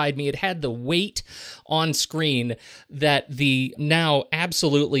satisfied me. It had the weight on screen that the now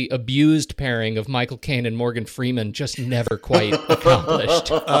absolutely abused pairing of Michael Caine and Morgan Freeman just never quite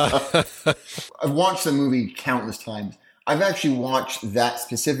accomplished. I've watched the movie countless times. I've actually watched that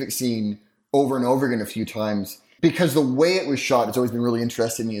specific scene over and over again a few times because the way it was shot has always been really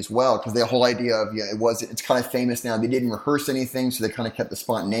interesting to me as well, because the whole idea of it's kind of famous now. They didn't rehearse anything, so they kind of kept the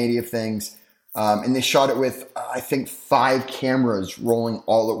spontaneity of things. And they shot it with, I think, 5 cameras rolling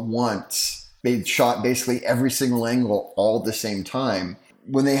all at once. They shot basically every single angle all at the same time.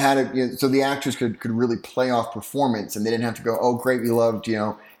 When they had it, so the actors could really play off performance, and they didn't have to go, oh, great, we loved,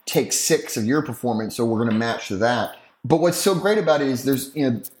 take 6 of your performance, so we're going to match to that. But what's so great about it is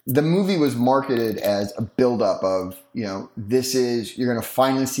the movie was marketed as a buildup of, you're going to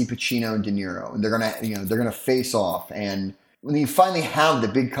finally see Pacino and De Niro, and they're going to face off. And when you finally have the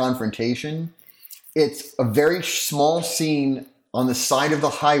big confrontation, it's a very small scene on the side of the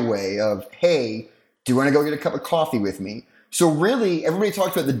highway of, hey, do you want to go get a cup of coffee with me? So really, everybody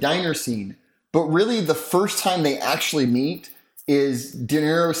talks about the diner scene, but really the first time they actually meet is De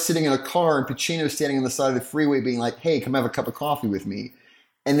Niro sitting in a car and Pacino standing on the side of the freeway being like, hey, come have a cup of coffee with me.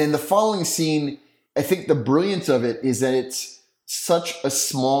 And then the following scene, I think the brilliance of it is that it's such a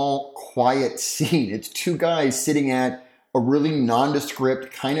small, quiet scene. It's 2 guys sitting at a really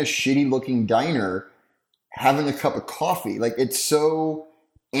nondescript, kind of shitty looking diner having a cup of coffee. Like, it's so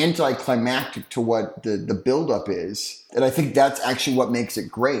anticlimactic to what the buildup is, and I think that's actually what makes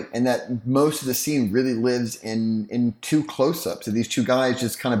it great. And that most of the scene really lives in 2 close-ups of these 2 guys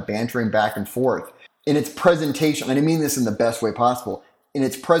just kind of bantering back and forth. In its presentation, and I mean this in the best way possible, in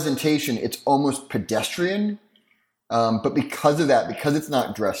its presentation, it's almost pedestrian. But because of that, because it's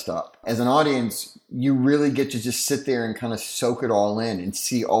not dressed up, as an audience, you really get to just sit there and kind of soak it all in and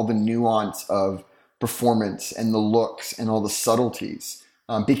see all the nuance of performance and the looks and all the subtleties.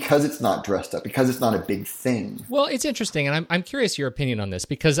 Because it's not dressed up, because it's not a big thing. Well, it's interesting, and I'm curious your opinion on this,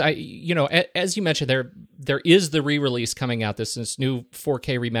 because as you mentioned, they're there is the re-release coming out, this new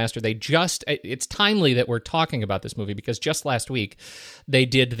 4K remaster. It's timely that we're talking about this movie because just last week they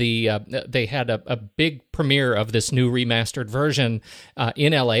did they had a big premiere of this new remastered version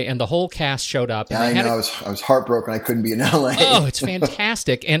in LA, and the whole cast showed up. Yeah, I know. I was heartbroken I couldn't be in LA. Oh, it's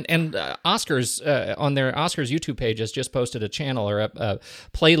fantastic. And Oscars on their Oscars YouTube page has just posted a channel or a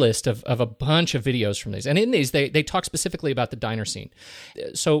playlist of a bunch of videos from these. And in these, they talk specifically about the diner scene.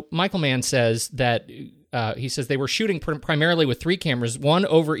 So Michael Mann says that he says they were shooting primarily with 3 cameras, one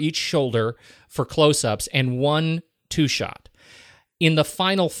over each shoulder for close-ups and one 2-shot. In the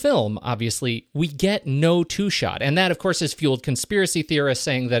final film, obviously, we get no 2-shot. And that, of course, has fueled conspiracy theorists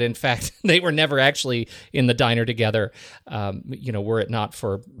saying that, in fact, they were never actually in the diner together. Were it not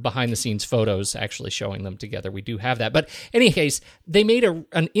for behind-the-scenes photos actually showing them together. We do have that. But in any case, they made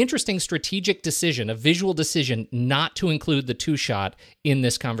an interesting strategic decision, a visual decision, not to include the 2-shot in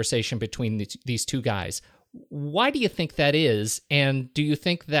this conversation between these two guys. Why do you think that is? And do you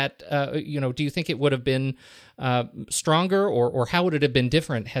think that, do you think it would have been stronger or how would it have been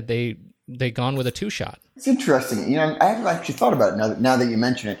different had they gone with a 2-shot? It's interesting. I haven't actually thought about it now that you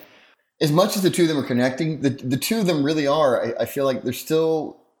mention it. As much as the two of them are connecting, the two of them really are. I feel like they're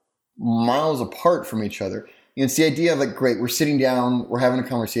still miles apart from each other. It's the idea of like, great, we're sitting down, we're having a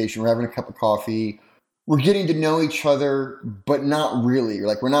conversation, we're having a cup of coffee, we're getting to know each other, but not really.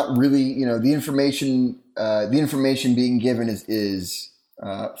 Like we're not really, the information being given is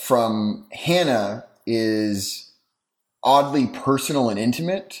from Hannah is oddly personal and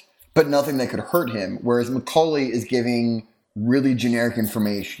intimate, but nothing that could hurt him. Whereas Macaulay is giving really generic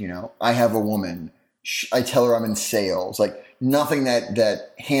information. I have a woman. I tell her I'm in sales. Like nothing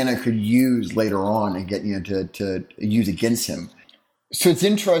that Hannah could use later on and get to use against him. So it's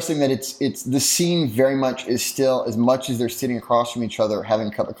interesting that it's the scene very much is still, as much as they're sitting across from each other having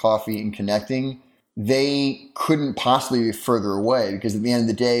a cup of coffee and connecting, they couldn't possibly be further away because at the end of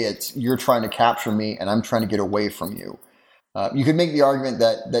the day, it's you're trying to capture me and I'm trying to get away from you. You could make the argument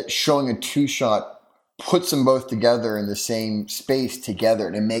that showing a 2-shot puts them both together in the same space together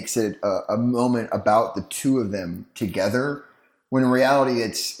and it makes it a moment about the two of them together. When in reality,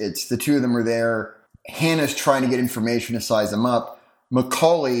 it's the two of them are there. Hannah's trying to get information to size them up.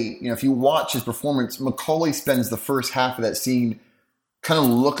 Macaulay, if you watch his performance, Macaulay spends the first half of that scene kind of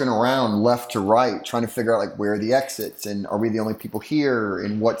looking around left to right, trying to figure out like where are the exits and are we the only people here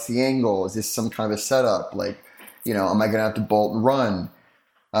and what's the angle? Is this some kind of a setup? Like, am I going to have to bolt and run?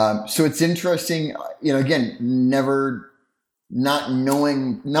 So it's interesting, again, never not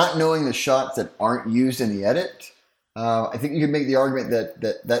knowing the shots that aren't used in the edit. I think you could make the argument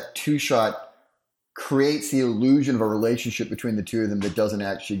that 2-shot creates the illusion of a relationship between the two of them that doesn't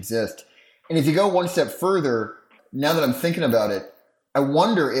actually exist. And if you go one step further, now that I'm thinking about it, I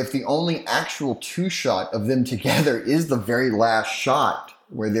wonder if the only actual 2-shot of them together is the very last shot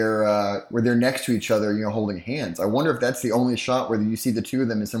where they're next to each other, holding hands. I wonder if that's the only shot where you see the two of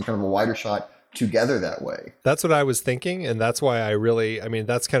them in some kind of a wider shot together that way. That's what I was thinking, and that's why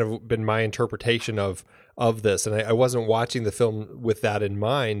that's kind of been my interpretation of this. And I wasn't watching the film with that in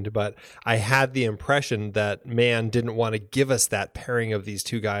mind, but I had the impression that Mann didn't want to give us that pairing of these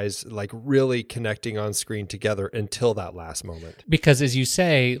two guys like really connecting on screen together until that last moment. Because as you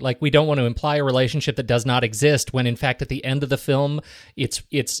say, like we don't want to imply a relationship that does not exist when in fact at the end of the film,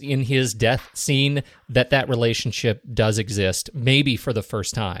 it's in his death scene that relationship does exist, maybe for the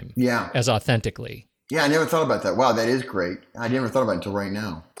first time. Yeah. As authentically. Yeah, I never thought about that. Wow, that is great. I never thought about it until right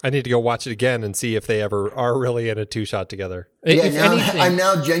now. I need to go watch it again and see if they ever are really in a 2-shot together. Yeah, I'm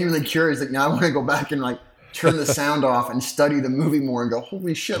now genuinely curious. Like now I want to go back and like turn the sound off and study the movie more and go,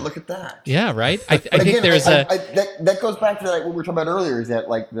 holy shit, look at that. Yeah, right. I think there's that goes back to like what we were talking about earlier. Is that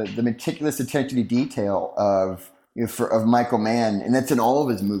like the meticulous attention to detail of of Michael Mann, and that's in all of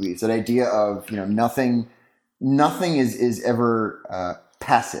his movies. That idea of nothing is ever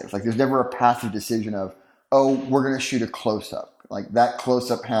passive. Like there's never a passive decision of, oh, we're going to shoot a close-up. Like that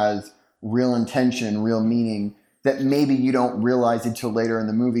close-up has real intention and real meaning that maybe you don't realize until later in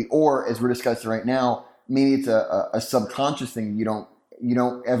the movie, or as we're discussing right now, maybe it's a subconscious thing you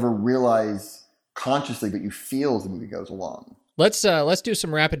don't ever realize consciously, but you feel as the movie goes along. Let's do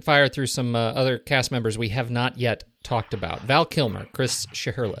some rapid fire through some other cast members we have not yet talked about. Val Kilmer, Chris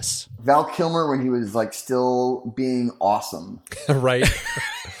Shiherlis. Val Kilmer when he was like still being awesome. Right.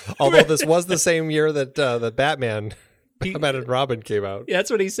 Although this was the same year that the Batman and Robin came out. Yeah,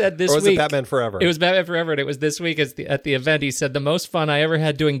 that's what he said this week. Or was it Batman Forever? It was Batman Forever, and it was this week at the event. He said, the most fun I ever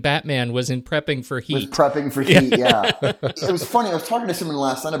had doing Batman was in prepping for heat. Yeah. It was funny. I was talking to someone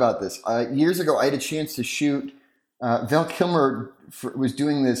last night about this. Years ago, I had a chance to shoot Val Kilmer was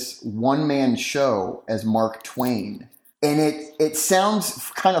doing this one-man show as Mark Twain. And it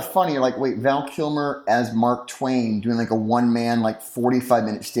sounds kind of funny. You're like, wait, Val Kilmer as Mark Twain doing like a one-man, like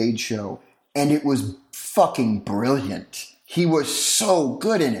 45-minute stage show. And it was fucking brilliant. He was so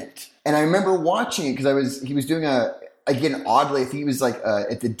good in it. And I remember watching it because he was doing again, oddly, I think he was like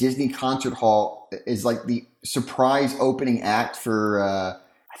at the Disney Concert Hall is like the surprise opening act for,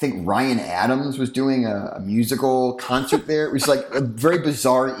 I think Ryan Adams was doing a musical concert there. It was like a very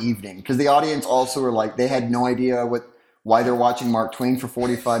bizarre evening because the audience also were like, they had no idea why they're watching Mark Twain for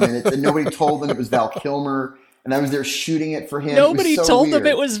 45 minutes, and nobody told them it was Val Kilmer, and I was there shooting it for him. Nobody told them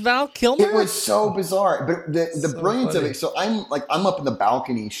it was Val Kilmer? It was so bizarre, but the brilliance of it, so I'm up in the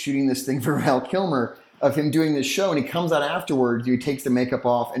balcony shooting this thing for Val Kilmer of him doing this show, and he comes out afterwards, he takes the makeup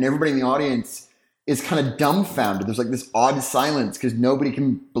off, and everybody in the audience is kind of dumbfounded. There's like this odd silence because nobody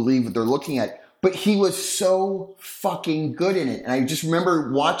can believe what they're looking at, but he was so fucking good in it, and I just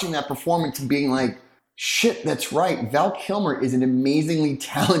remember watching that performance and being like, shit, that's right. Val Kilmer is an amazingly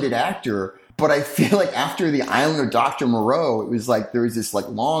talented actor, but I feel like after The Island of Dr. Moreau, it was like there was this like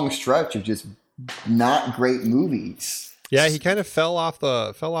long stretch of just not great movies. Yeah, he kind of fell off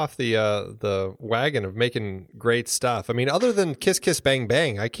the wagon of making great stuff. I mean, other than Kiss Kiss Bang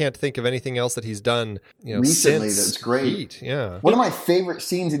Bang, I can't think of anything else that he's done recently since that's great. Heat. Yeah, one of my favorite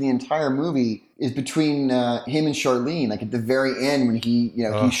scenes in the entire movie is between him and Charlene. Like at the very end when he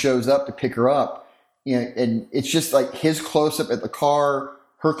shows up to pick her up. And it's just like his close-up at the car,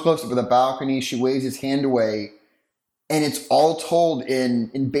 her close-up at the balcony, she waves his hand away, and it's all told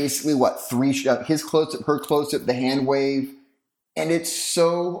in basically, 3 shots, his close-up, her close-up, the hand wave, and it's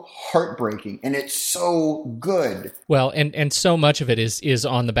so heartbreaking, and it's so good. Well, and so much of it is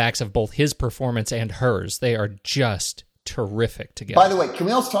on the backs of both his performance and hers. They are just terrific together. By the way, can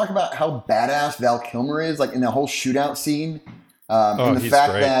we also talk about how badass Val Kilmer is, like in the whole shootout scene? And the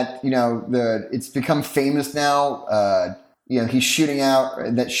fact great. That, it's become famous now, he's shooting out,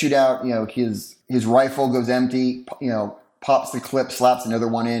 that shootout, his rifle goes empty, pops the clip, slaps another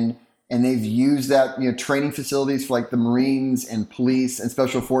one in, and they've used that, training facilities for like the Marines and police and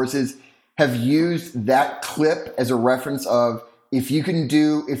special forces have used that clip as a reference of if you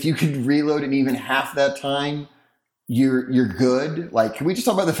could reload in even half that time, you're good. Like, can we just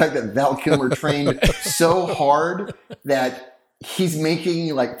talk about the fact that Val Kilmer trained so hard that he's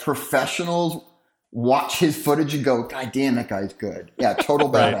making like professionals watch his footage and go, God damn, that guy's good. Yeah,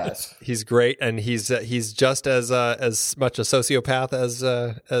 total badass. He's great, and he's just as much a sociopath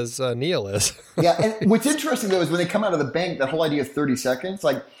as Neil is. Yeah, and what's interesting though is when they come out of the bank, that whole idea of 30 seconds,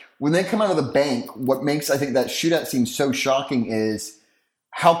 like when they come out of the bank, what makes I think that shootout scene so shocking is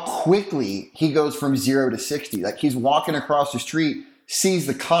how quickly he goes from 0 to 60. Like he's walking across the street, sees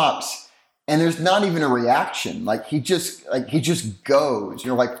the cops, and there's not even a reaction. Like he just goes.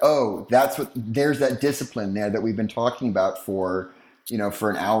 You're like, oh, there's that discipline there that we've been talking about for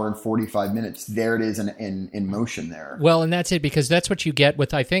an hour and 45 minutes. There it is in motion there. Well, and that's it, because that's what you get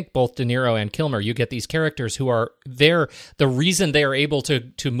with, I think, both De Niro and Kilmer. You get these characters who are there. The reason they are able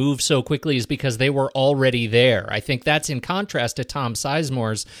to move so quickly is because they were already there. I think that's in contrast to Tom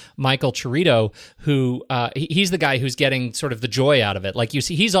Sizemore's Michael Cerrito, who he's the guy who's getting sort of the joy out of it. Like you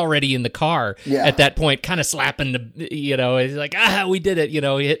see, he's already in the car at that point, kind of slapping he's like, we did it,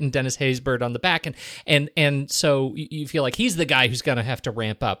 hitting Dennis Haysbert on the back. And so you feel like he's the guy who's going to have to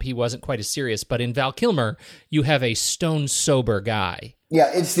ramp up. He wasn't quite as serious, but in Val Kilmer, you have a stone sober guy.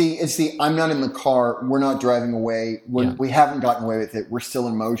 Yeah, it's the I'm not in the car, we're not driving away, we haven't gotten away with it, we're still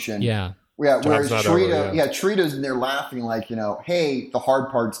in motion. Yeah. Yeah, whereas Cerrito's in there laughing like, hey, the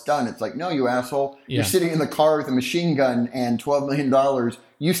hard part's done. It's like, no, you asshole. Yeah. You're sitting in the car with a machine gun and $12 million.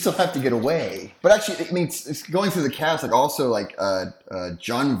 You still have to get away. But actually, I mean, it's going through the cast, like also like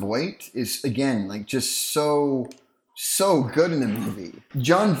Jon Voight is, again, like just so good in the movie.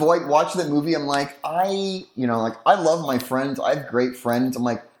 Jon Voight, watching that movie, I'm like, I love my friends. I have great friends. I'm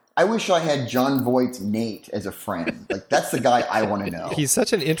like, I wish I had Jon Voight's Nate as a friend. Like, that's the guy I want to know. He's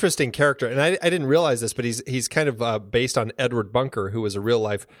such an interesting character. And I didn't realize this, but he's kind of based on Edward Bunker, who was a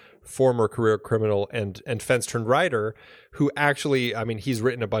real-life former career criminal and fence-turned-writer, who actually, I mean, he's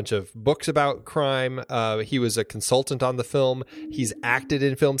written a bunch of books about crime. He was a consultant on the film. He's acted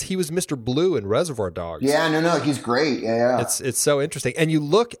in films. He was Mr. Blue in Reservoir Dogs. Yeah, no, he's great. Yeah. It's so interesting. And you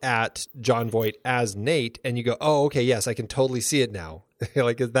look at Jon Voight as Nate, and you go, oh, okay, yes, I can totally see it now.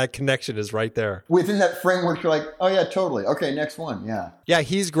 Like that connection is right there. Within that framework, you're like, oh yeah, totally. Okay, next one. Yeah. Yeah,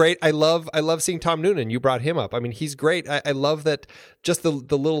 he's great. I love seeing Tom Noonan. You brought him up. I mean, he's great. I love that just the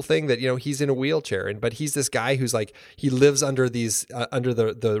little thing that, he's in a wheelchair, but he's this guy who's like, he lives under these, under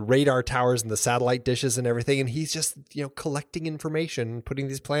the radar towers and the satellite dishes and everything. And he's just, collecting information, putting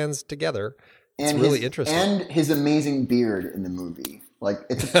these plans together. It's really interesting. And his amazing beard in the movie. Like,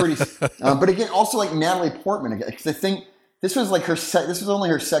 it's a pretty, but again, also like Natalie Portman, because I think this was like this was only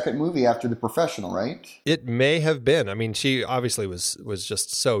her second movie after The Professional, right? It may have been. I mean, she obviously was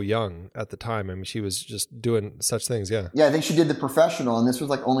just so young at the time. I mean, she was just doing such things. Yeah. Yeah. I think she did The Professional, and this was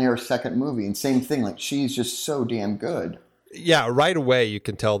like only her second movie. And same thing, like she's just so damn good. Yeah, right away you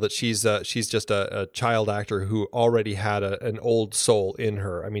can tell that she's just a child actor who already had an old soul in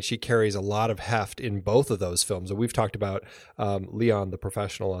her. I mean, she carries a lot of heft in both of those films. And we've talked about Leon, the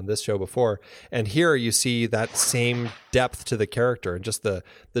Professional, on this show before. And here you see that same depth to the character and just the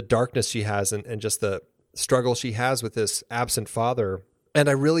darkness she has and just the struggle she has with this absent father. And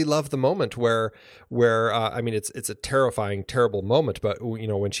I really love the moment where I mean, it's a terrifying, terrible moment. But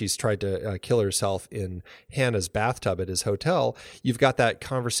when she's tried to kill herself in Hannah's bathtub at his hotel, you've got that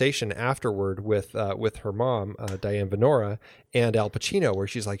conversation afterward with her mom, Diane Venora, and Al Pacino, where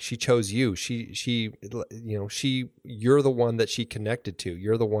she's like, she chose you. You're the one that she connected to.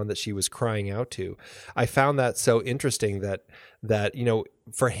 You're the one that she was crying out to. I found that so interesting that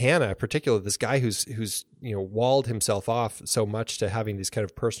for Hannah, particularly this guy who's walled himself off so much to having these kind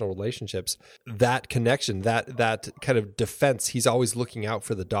of personal relationships, that connection, that kind of defense, he's always looking out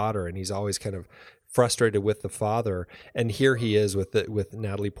for the daughter, and he's always kind of frustrated with the father. And here he is with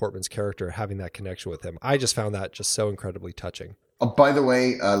Natalie Portman's character having that connection with him. I just found that just so incredibly touching. Oh, by the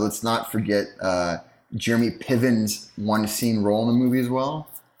way, let's not forget Jeremy Piven's one scene role in the movie as well.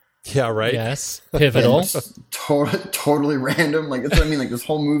 Yeah, right. Yes, pivotal. Totally random. Like that's what I mean. Like this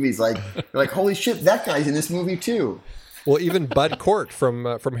whole movie's like, you're like, holy shit, that guy's in this movie too. Well, even Bud Cort from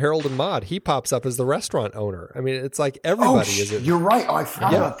Harold and Maude, he pops up as the restaurant owner. I mean, it's like everybody is it. You're right. Oh, I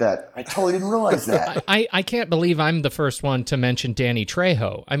forgot about that. I totally didn't realize that. I can't believe I'm the first one to mention Danny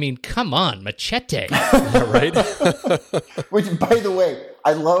Trejo. I mean, come on, Machete. Yeah, right? Which, by the way,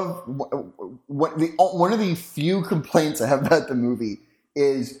 I love one of the few complaints I have about the movie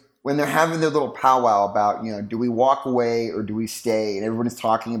is when they're having their little powwow about, do we walk away or do we stay? And everybody's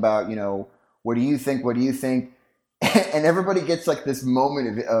talking about, what do you think? What do you think? And everybody gets like this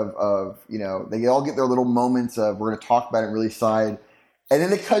moment of they all get their little moments of, we're going to talk about it really side. And then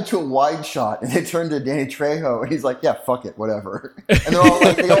they cut to a wide shot and they turn to Danny Trejo and he's like, yeah, fuck it, whatever. And they're all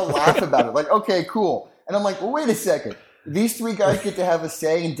like, they all laugh about it. Like, okay, cool. And I'm like, well, wait a second. These three guys get to have a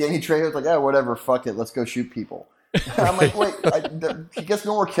say and Danny Trejo's like, whatever, fuck it. Let's go shoot people. And I'm like, wait, he gets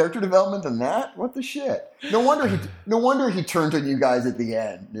no more character development than that? What the shit? No wonder he turned on you guys at the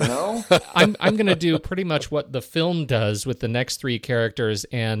end, I'm going to do pretty much what the film does with the next three characters,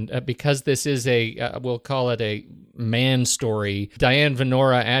 and because this is we'll call it a man story, Diane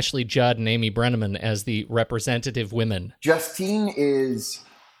Venora, Ashley Judd, and Amy Brenneman as the representative women. Justine is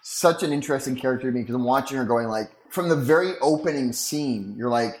such an interesting character to me because I'm watching her going like, from the very opening scene, you're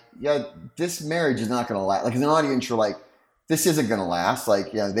like, yeah, this marriage is not going to last. Like, as an audience, you're like, this isn't going to last.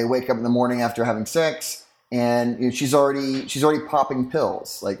 Like, they wake up in the morning after having sex, and she's already popping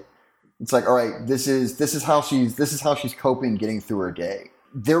pills. Like, it's like, all right, this is how she's coping, getting through her day.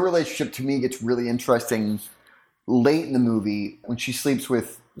 Their relationship to me gets really interesting late in the movie when she sleeps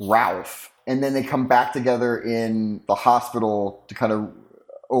with Ralph, and then they come back together in the hospital to kind of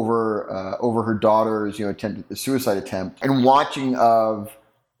over her daughter's suicide attempt, and watching of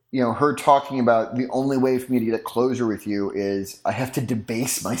her talking about the only way for me to get closure with you is I have to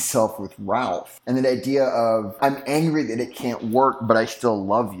debase myself with Ralph, and the idea of I'm angry that it can't work but I still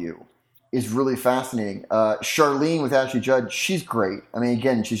love you is really fascinating. Charlene with Ashley Judd, she's great. I mean,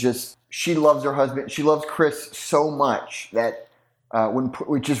 again, she loves her husband. She loves Chris so much that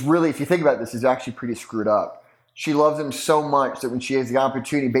which is really, if you think about this, is actually pretty screwed up. She loves him so much that when she has the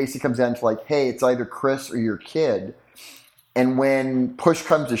opportunity, basically comes down to like, hey, it's either Chris or your kid. And when push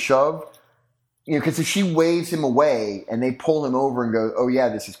comes to shove, because if she waves him away and they pull him over and go, oh yeah,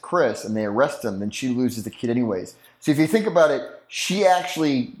 this is Chris, and they arrest him, then she loses the kid anyways. So if you think about it, she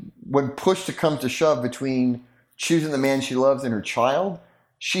actually, when push comes to shove between choosing the man she loves and her child,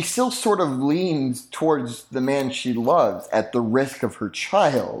 she still sort of leans towards the man she loves at the risk of her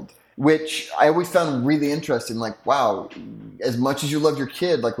child. Which I always found really interesting. Like, wow, as much as you loved your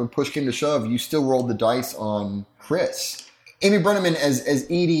kid, like when push came to shove, you still rolled the dice on Chris. Amy Brenneman as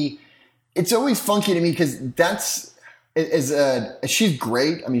Edie, it's always funky to me because She's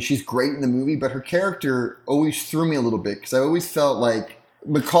great. I mean, she's great in the movie, but her character always threw me a little bit because I always felt like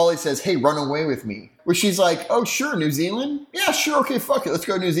Macaulay says, "Hey, run away with me." Where she's like, "Oh, sure, New Zealand? Yeah, sure, okay, fuck it, let's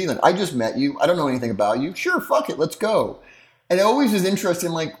go to New Zealand. I just met you. I don't know anything about you. Sure, fuck it, let's go." And it always was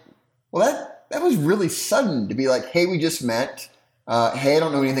interesting, like, well, that was really sudden to be like, "Hey, we just met. Hey, I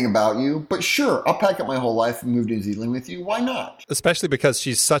don't know anything about you, but sure, I'll pack up my whole life and move to New Zealand with you. Why not?" Especially because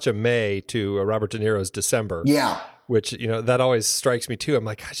she's such a May to Robert De Niro's December. Yeah. Which, that always strikes me too. I'm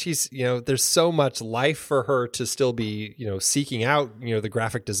like, God, she's, there's so much life for her to still be, seeking out, the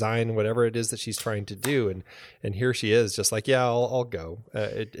graphic design, whatever it is that she's trying to do. And here she is just like, yeah, I'll go.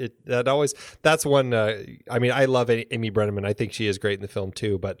 That's one, I love Amy Brenneman. I think she is great in the film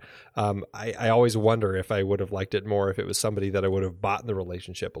too, but I always wonder if I would have liked it more if it was somebody that I would have bought in the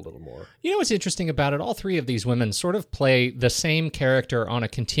relationship a little more. You know what's interesting about it? All three of these women sort of play the same character on a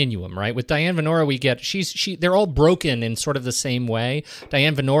continuum, right? With Diane Venora, we get, they're all broken in sort of the same way.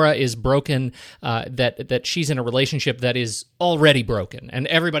 Diane Venora is broken, that she's in a relationship that is already broken, and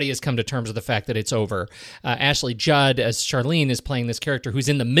everybody has come to terms with the fact that it's over. Ashley Judd, as Charlene, is playing this character who's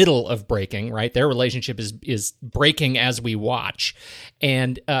in the middle of breaking, right? Their relationship is breaking as we watch.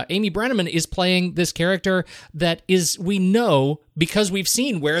 And Amy Brenneman is playing this character that is, we know, because we've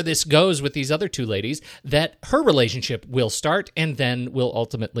seen where this goes with these other two ladies, that her relationship will start and then will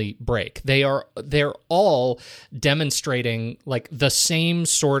ultimately break. They're all demonstrating like the same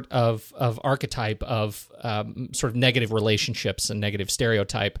sort of archetype of sort of negative relationships and negative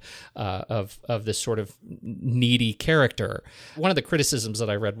stereotype of this sort of needy character. One of the criticisms that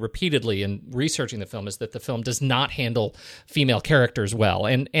I read repeatedly in researching the film is that the film does not handle female characters well,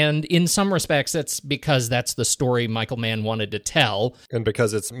 and in some respects that's because that's the story Michael Mann wanted to tell. And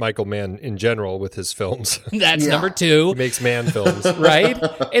because it's Michael Mann in general with his films. That's number two. He makes man films. Right?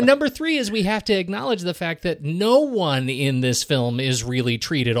 And number three is we have to acknowledge the fact that no one in this film is really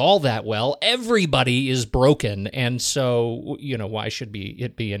treated all that well. Everybody is broken. And so, why should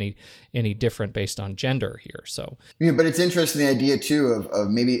it be any different based on gender here? So, yeah, but it's interesting, the idea too of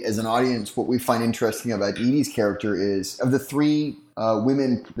maybe as an audience, what we find interesting about Edie's character is of the three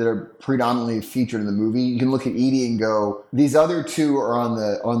women that are predominantly featured in the movie, you can look at Edie and go, these other two are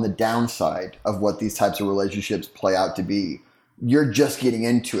on the downside of what these types of relationships play out to be. You're just getting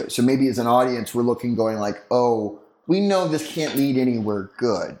into it. So maybe as an audience, we're looking going like, oh, we know this can't lead anywhere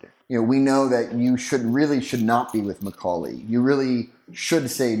good. We know that you should not be with Macaulay. You really should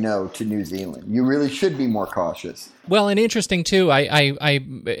say no to New Zealand. You really should be more cautious. Well, and interesting too, I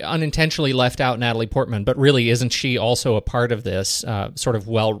unintentionally left out Natalie Portman, but really isn't she also a part of this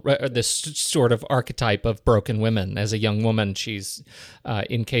this sort of archetype of broken women? As a young woman, she's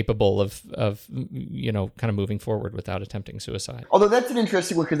incapable of kind of moving forward without attempting suicide. Although that's an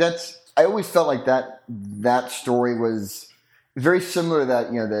interesting one, because I always felt like that story was very similar to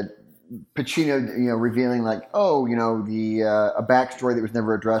that Pacino, revealing like, a backstory that was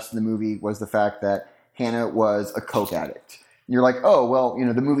never addressed in the movie was the fact that Hannah was a coke addict. And you're like, oh, well,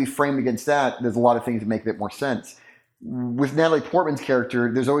 the movie framed against that, there's a lot of things that make a bit more sense. With Natalie Portman's character,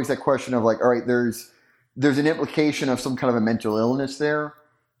 there's always that question of like, all right, there's an implication of some kind of a mental illness there,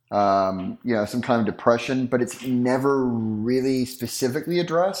 some kind of depression, but it's never really specifically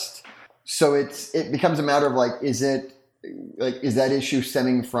addressed. So it becomes a matter of like, is that issue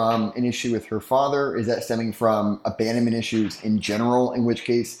stemming from an issue with her father? Is that stemming from abandonment issues in general? In which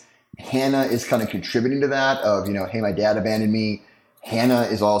case, Hannah is kind of contributing to that of, hey, my dad abandoned me. Hannah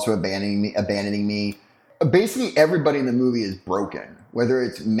is also abandoning me. Basically, everybody in the movie is broken, whether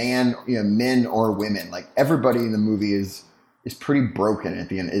it's men or women. Like everybody in the movie is pretty broken at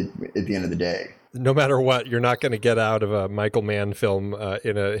the end of the day. No matter what, you're not going to get out of a Michael Mann film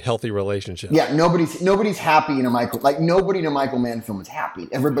in a healthy relationship. Yeah, nobody's happy in a nobody in a Michael Mann film is happy.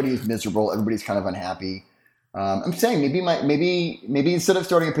 Everybody is miserable. Everybody's kind of unhappy. I'm saying maybe instead of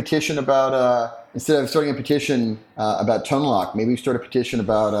starting a petition about Tone Lock, maybe start a petition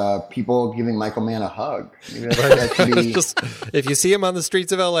about people giving Michael Mann a hug. Maybe that should be just, if you see him on the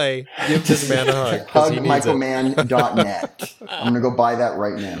streets of LA, give this man a hug. Hugmichaelmann.net. I'm going to go buy that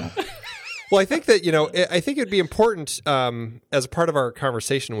right now. Well, I think that, I think it'd be important as a part of our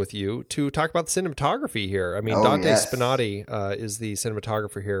conversation with you to talk about the cinematography here. I mean, Dante Spinotti is the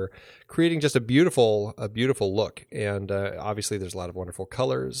cinematographer here, creating just a beautiful look. And obviously there's a lot of wonderful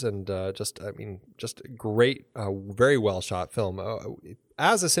colors and just great, very well shot film.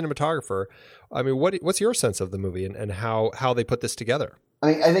 As a cinematographer, I mean, what's your sense of the movie and how they put this together? I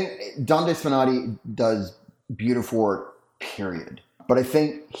mean, I think Dante Spinotti does beautiful work, period. But I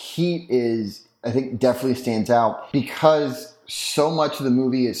think Heat definitely stands out because so much of the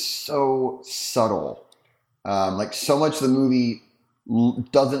movie is so subtle Like so much of the movie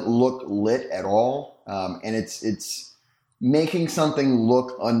doesn't look lit at all. And it's making something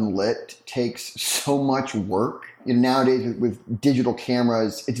look unlit takes so much work. Nowadays with digital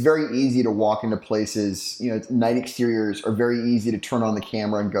cameras, it's very easy to walk into places, night exteriors are very easy to turn on the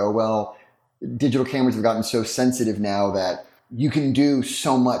camera and go, well, digital cameras have gotten so sensitive now that you can do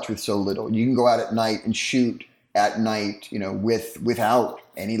so much with so little. You can go out at night and shoot at night, without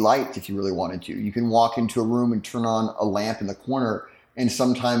any light if you really wanted to. You can walk into a room and turn on a lamp in the corner, and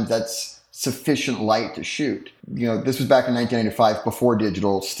sometimes that's sufficient light to shoot. This was back in 1995, before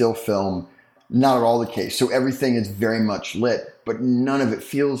digital, still film. Not at all the case. So everything is very much lit, but none of it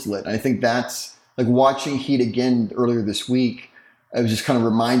feels lit. And I think that's like watching Heat again earlier this week. I was just kind of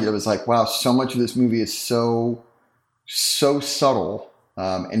reminded. I was like, wow, so much of this movie is so subtle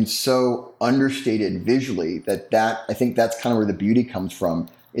and so understated visually that I think that's kind of where the beauty comes from.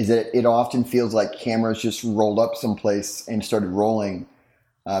 Is that it often feels like cameras just rolled up someplace and started rolling.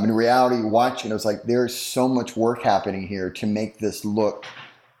 In reality, watching, I was like, there's so much work happening here to make this look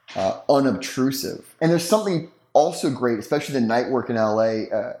unobtrusive. And there's something also great, especially the night work in LA,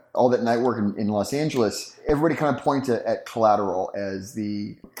 all that night work in Los Angeles. Everybody kind of points at Collateral as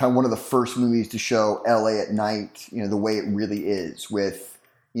the kind of one of the first movies to show LA at night, the way it really is, with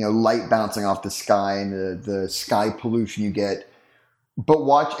light bouncing off the sky and the sky pollution you get.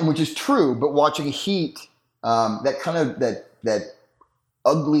 Which is true, but watching Heat, that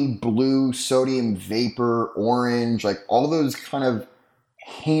ugly blue, sodium vapor, orange, like all those kind of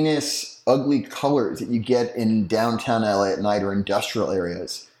heinous, ugly colors that you get in downtown LA at night or industrial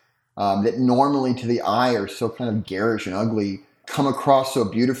areas that normally to the eye are so kind of garish and ugly, come across so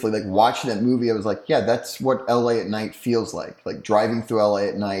beautifully. Like watching that movie, I was like, yeah, that's what LA at night feels like. Like driving through LA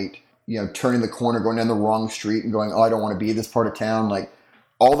at night, turning the corner, going down the wrong street and going, oh, I don't want to be this part of town. Like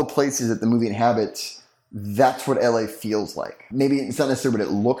all the places that the movie inhabits, that's what LA feels like. Maybe it's not necessarily what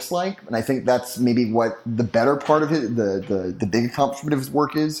it looks like, and I think that's maybe what the better part of it, the big accomplishment of his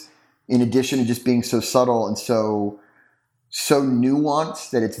work is, in addition to just being so subtle and so nuanced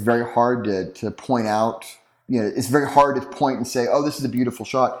that it's very hard to point out. It's very hard to point and say, oh, this is a beautiful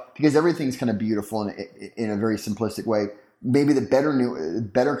shot, because everything's kind of beautiful in a very simplistic way. Maybe the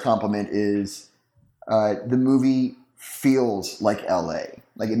better compliment is the movie feels like LA.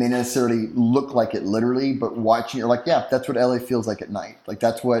 Like it may not necessarily look like it literally, but watching you're like, yeah, that's what LA feels like at night. Like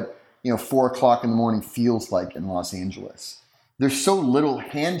that's what 4:00 in the morning feels like in Los Angeles. There's so little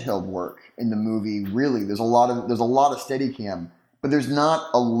handheld work in the movie. Really, there's a lot of Steadicam, but there's not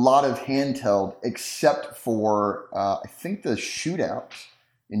a lot of handheld except for I think the shootout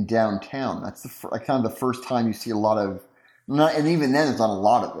in downtown. That's kind of the first time you see a lot of. And even then, it's not a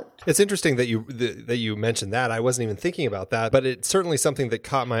lot of it. It's interesting that you mentioned that. I wasn't even thinking about that, but it's certainly something that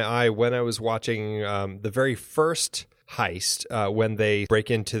caught my eye when I was watching the very first heist when they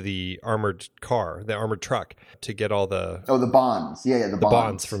break into the armored truck to get all the bonds. The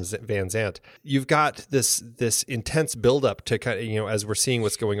bonds from Van Zandt. You've got this intense buildup to kind of, as we're seeing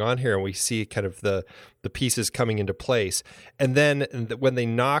what's going on here, and we see kind of the pieces coming into place, and then when they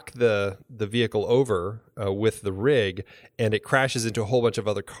knock the vehicle over with the rig and it crashes into a whole bunch of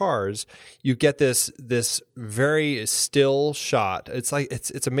other cars, you get this very still shot. It's like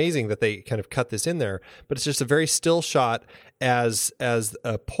it's amazing that they kind of cut this in there, but it's just a very still shot as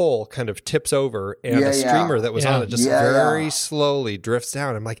a pole kind of tips over and a streamer that was on it just very slowly drifts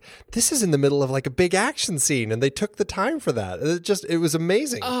down. I'm like, this is in the middle of like a big action scene, and they took the time for that. It was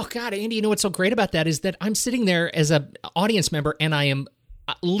amazing. Oh God, Andy, what's so great about that is that I'm sitting there as an audience member and I am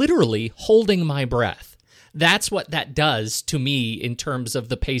literally holding my breath. That's what that does to me in terms of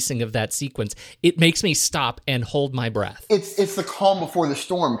the pacing of that sequence. It makes me stop and hold my breath. It's the calm before the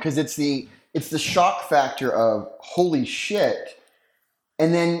storm, because it's the shock factor of holy shit.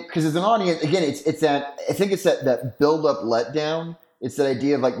 And then, because as an audience, again, it's that, I think it's that build up letdown. It's that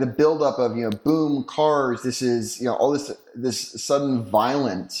idea of like the build up of, boom, cars. This is, all this sudden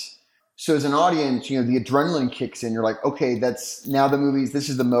violence. So as an audience, the adrenaline kicks in. You're like, okay, that's now this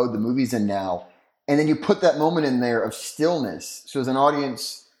is the mode the movie's in now. And then you put that moment in there of stillness. So as an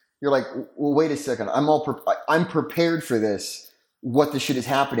audience, you're like, well, wait a second. I'm prepared for this. What the shit is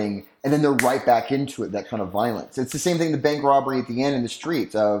happening? And then they're right back into it, that kind of violence. It's the same thing, the bank robbery at the end in the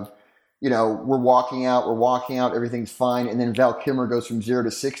streets of, we're walking out, everything's fine. And then Val Kilmer goes from 0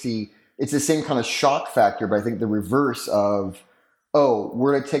 to 60. It's the same kind of shock factor, but I think the reverse of, oh,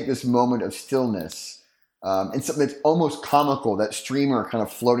 we're going to take this moment of stillness. And something that's almost comical, that streamer kind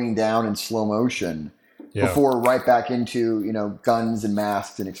of floating down in slow motion. before right back into, guns and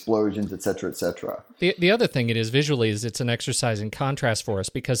masks and explosions, et cetera, et cetera. The other thing it is visually is it's an exercise in contrast for us,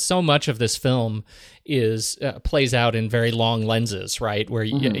 because so much of this film is plays out in very long lenses, right? Where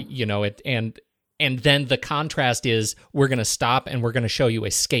and then the contrast is we're going to stop and we're going to show you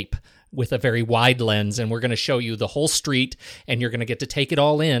escape with a very wide lens, and we're going to show you the whole street, and you're going to get to take it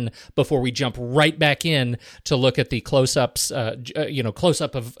all in before we jump right back in to look at the close-ups,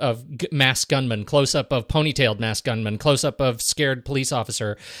 close-up of masked gunman, close-up of ponytailed masked gunman, close-up of scared police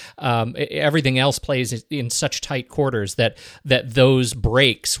officer. Everything else plays in such tight quarters that those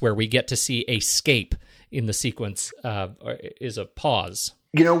breaks where we get to see escape in the sequence is a pause.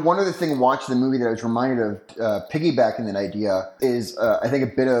 One other thing watching the movie that I was reminded of, piggybacking that idea, is I think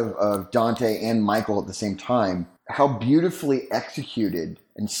a bit of Dante and Michael at the same time. How beautifully executed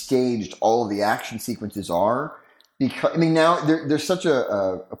and staged all of the action sequences are. Because now there's such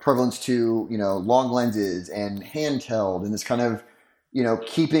a prevalence to long lenses and handheld and this kind of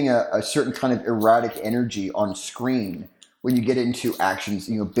keeping a certain kind of erratic energy on screen when you get into actions,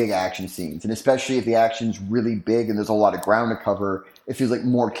 big action scenes. And especially if the action's really big and there's a lot of ground to cover, it feels like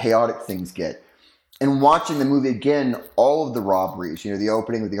more chaotic things get. And watching the movie again, all of the robberies, the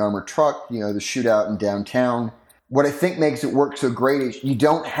opening with the armored truck, the shootout in downtown, what I think makes it work so great is you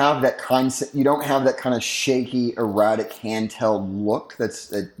don't have that kind of shaky, erratic, handheld look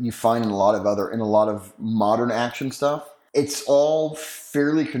that you find in a lot of modern action stuff. It's all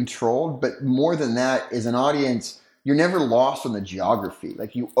fairly controlled, but more than that, as an audience, you're never lost on the geography.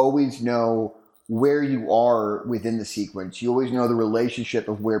 Like, you always know where you are within the sequence. You always know the relationship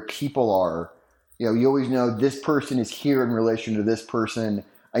of where people are. You always know this person is here in relation to this person.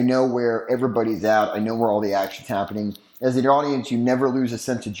 I know where everybody's at. I know where all the action's happening. As an audience, you never lose a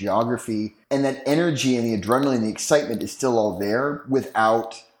sense of geography. And that energy and the adrenaline and the excitement is still all there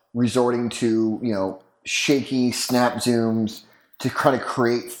without resorting to, shaky snap zooms to kind of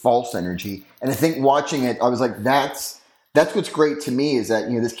create false energy. And I think watching it, I was like, that's what's great to me, is that,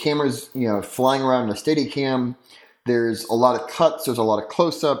 this camera's, flying around in a Steadicam. There's a lot of cuts. There's a lot of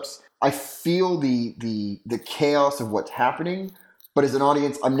close-ups. I feel the chaos of what's happening, but as an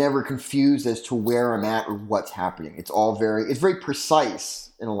audience, I'm never confused as to where I'm at or what's happening. It's very precise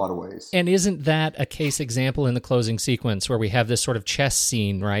in a lot of ways. And isn't that a case example in the closing sequence where we have this sort of chess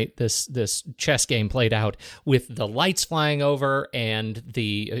scene, right? This chess game played out with the lights flying over and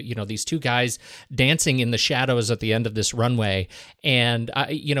the these two guys dancing in the shadows at the end of this runway. And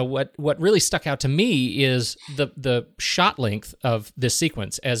what really stuck out to me is the shot length of this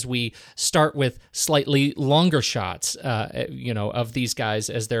sequence as we start with slightly longer shots, of these guys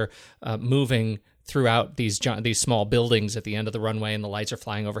as they're moving throughout these small buildings at the end of the runway, and the lights are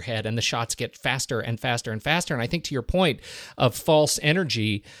flying overhead, and the shots get faster and faster and faster. And I think, to your point of false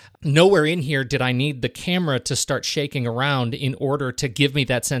energy, nowhere in here did I need the camera to start shaking around in order to give me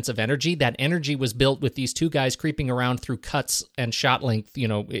that sense of energy. That energy was built with these two guys creeping around through cuts and shot length,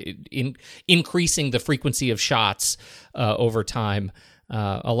 increasing the frequency of shots over time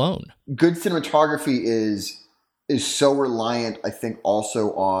alone. Good cinematography is so reliant, I think,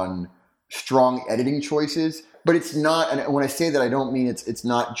 also on strong editing choices, but it's not, and when I say that, I don't mean it's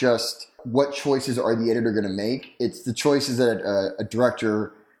not just what choices are the editor going to make. It's the choices that a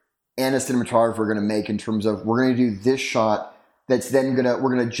director and a cinematographer are going to make in terms of, we're going to do this shot that's then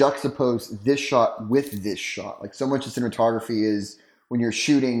we're going to juxtapose this shot with this shot. Like, so much of cinematography is when you're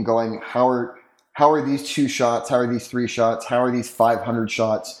shooting going, how are these two shots? How are these three shots? How are these 500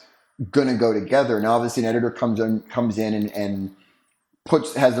 shots going to go together? Now, obviously, an editor comes in and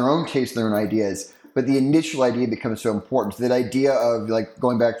has their own taste, their own ideas, but the initial idea becomes so important. So that idea of, like,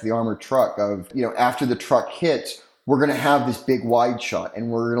 going back to the armored truck, of, after the truck hits, we're going to have this big wide shot and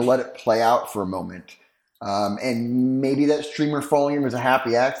we're going to let it play out for a moment. And maybe that streamer falling in was a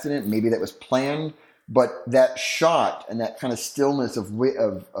happy accident. Maybe that was planned, but that shot and that kind of stillness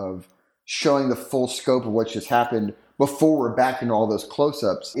of showing the full scope of what just happened before we're back into all those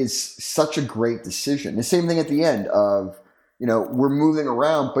close-ups is such a great decision. The same thing at the end of, we're moving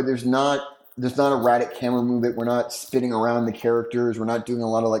around, but there's not erratic camera movement. We're not spinning around the characters. We're not doing a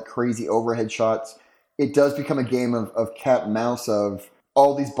lot of like crazy overhead shots. It does become a game of cat and mouse, of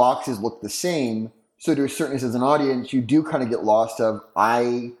all these boxes look the same. So to a certain extent, as an audience, you do kind of get lost of,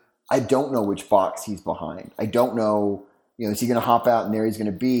 I don't know which box he's behind. I don't know, is he going to hop out and there he's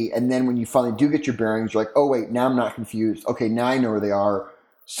going to be? And then when you finally do get your bearings, you're like, oh wait, now I'm not confused. Okay, now I know where they are.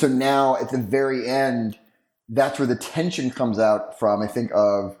 So now at the very end, that's where the tension comes out from. I think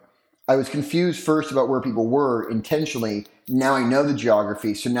I was confused first about where people were intentionally. Now I know the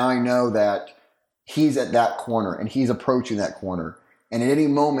geography. So now I know that he's at that corner and he's approaching that corner. And at any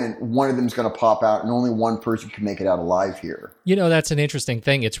moment, one of them's going to pop out, and only one person can make it out alive here. That's an interesting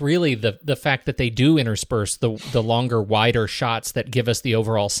thing. It's really the fact that they do intersperse the longer, wider shots that give us the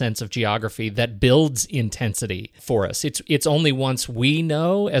overall sense of geography that builds intensity for us. It's only once we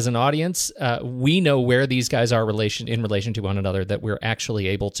know, as an audience, we know where these guys are in relation to one another, that we're actually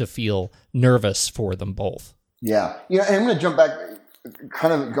able to feel nervous for them both. Yeah. And I'm going to jump back,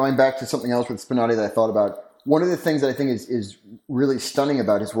 kind of going back to something else with Spinati that I thought about. One of the things that I think is really stunning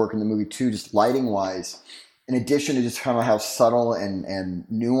about his work in the movie too, just lighting wise, in addition to just kind of how subtle and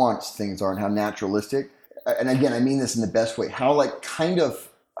nuanced things are and how naturalistic. And again, I mean this in the best way, how like kind of,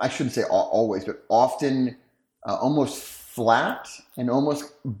 I shouldn't say always, but often almost flat and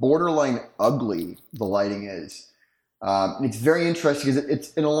almost borderline ugly the lighting is. And it's very interesting because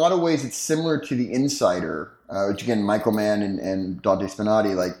it's in a lot of ways, it's similar to The Insider, which again, Michael Mann and Dante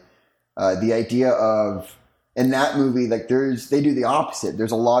Spinati, like the idea of, in that movie, like they do the opposite.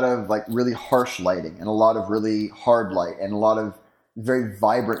 There's a lot of like really harsh lighting and a lot of really hard light and a lot of very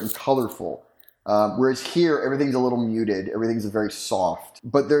vibrant and colorful. Whereas here, everything's a little muted. Everything's very soft.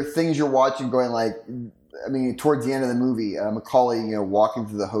 But there are things you're watching going like, I mean, towards the end of the movie, Macaulay, walking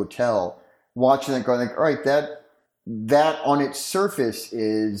through the hotel, watching it going like, all right, that on its surface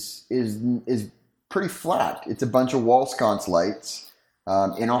is pretty flat. It's a bunch of wall sconce lights.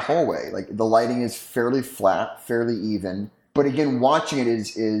 In a hallway, like the lighting is fairly flat, fairly even. But again, watching it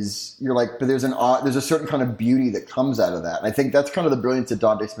is you're like, but there's a certain kind of beauty that comes out of that. And I think that's kind of the brilliance of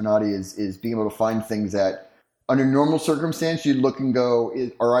Dante Spinati is being able to find things that, under normal circumstance, you'd look and go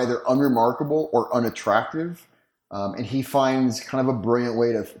are either unremarkable or unattractive. And he finds kind of a brilliant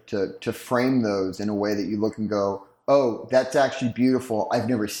way to frame those in a way that you look and go, oh, that's actually beautiful. I've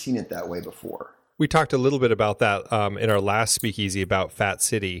never seen it that way before. We talked a little bit about that in our last speakeasy about Fat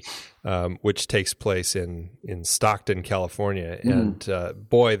City, which takes place in Stockton, California. And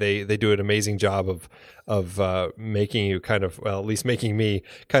boy, they do an amazing job of making you kind of, well, at least making me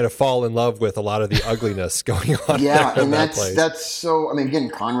kind of fall in love with a lot of the ugliness going on. Yeah, there and that place. That's so. I mean,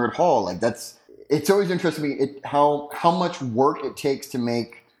 again, Conrad Hall, like it's always interested me how much work it takes to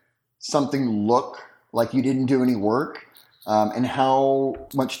make something look like you didn't do any work. And how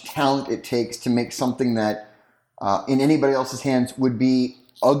much talent it takes to make something that in anybody else's hands would be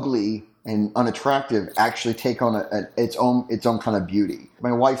ugly and unattractive actually take on its own kind of beauty.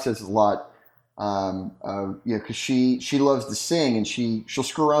 My wife says a lot, because she loves to sing and she'll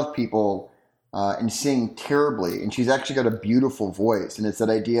screw around with people and sing terribly, and she's actually got a beautiful voice, and it's that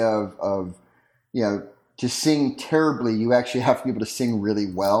idea of to sing terribly, you actually have to be able to sing really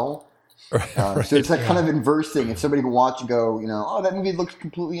well. Right, so it's like kind of inverse thing. If somebody can watch and go, oh, that movie looks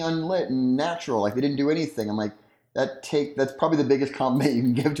completely unlit and natural, like they didn't do anything. I'm like, that's probably the biggest compliment you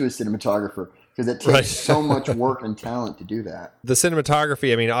can give to a cinematographer, because it takes so much work and talent to do that. The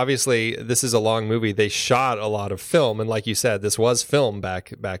cinematography, I mean, obviously this is a long movie. They shot a lot of film, and like you said, this was filmed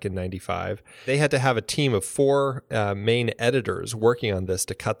back in 95. They had to have a team of 4 main editors working on this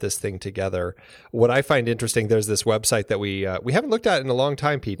to cut this thing together. What I find interesting, there's this website that we haven't looked at in a long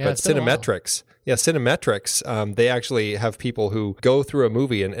time, Pete, but Cinemetrics. Yeah, Cinemetrics, they actually have people who go through a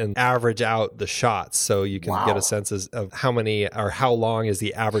movie and average out the shots, so you can get a sense of how many or how long is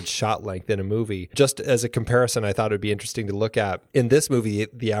the average shot length in a movie. Just as a comparison, I thought it would be interesting to look at. In this movie,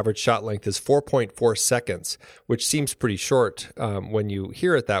 the average shot length is 4.4 seconds, which seems pretty short when you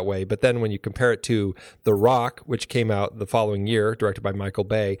hear it that way. But then when you compare it to The Rock, which came out the following year, directed by Michael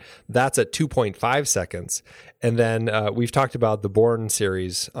Bay, that's at 2.5 seconds. And then we've talked about the Bourne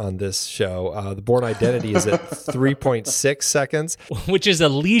series on this show. The Bourne Identity is at 3.6 seconds. Which is a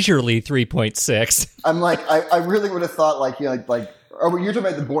leisurely 3.6. I'm like, I really would have thought like you're talking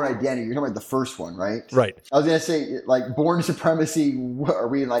about the Bourne Identity. You're talking about the first one, right? Right. I was going to say, like, Bourne Supremacy, are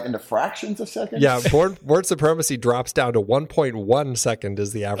we like into fractions of seconds? Yeah, Bourne Supremacy drops down to 1.1 second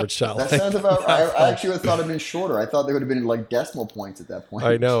is the average shot length. That sounds about, I actually would have thought it would have been shorter. I thought they would have been like decimal points at that point.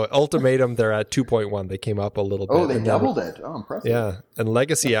 I know. Ultimatum, they're at 2.1. They came up a little bit. Oh, they doubled it. Oh, impressive. Yeah. And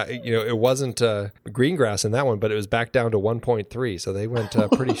Legacy, it wasn't Greengrass in that one, but it was back down to 1.3. So they went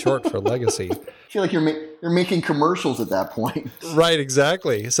pretty short for Legacy. I feel like you're making commercials at that point. Right,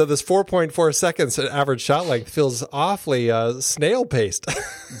 exactly. So this 4.4 seconds average shot length feels awfully snail paced.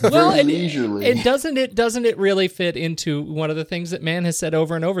 Well, and doesn't it really fit into one of the things that Mann has said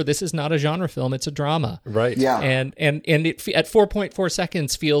over and over? This is not a genre film; it's a drama. Right. Yeah. And it at 4.4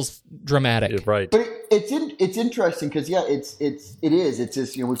 seconds feels dramatic. Right. But it's interesting because it's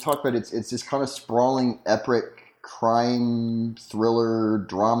just we've talked about it's this kind of sprawling epic crime thriller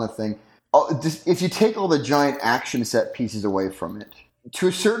drama thing. If you take all the giant action set pieces away from it, to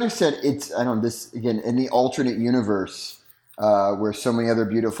a certain extent, it's, I don't know, this, again, in the alternate universe, where so many other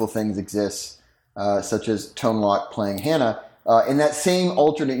beautiful things exist, such as Tone Loc playing Hannah. In that same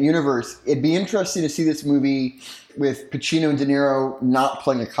alternate universe, it'd be interesting to see this movie with Pacino and De Niro not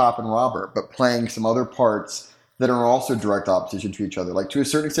playing a cop and robber, but playing some other parts that are also direct opposition to each other. Like, to a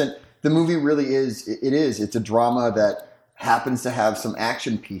certain extent, the movie really is, it's a drama that happens to have some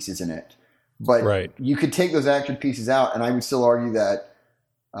action pieces in it. But you could take those action pieces out, and I would still argue that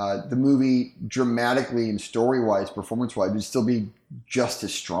the movie, dramatically and story-wise, performance-wise, would still be just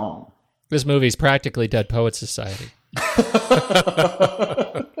as strong. This movie's practically Dead Poets Society.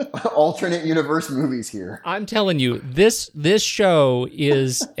 Alternate universe movies here. I'm telling you, this show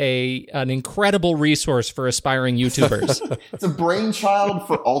is an incredible resource for aspiring YouTubers. It's a brainchild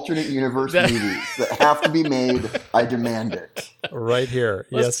for alternate universe movies that have to be made. I demand it. Right here.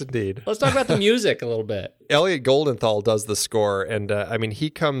 Yes, indeed. Let's talk about the music a little bit. Elliot Goldenthal does the score, and I mean, he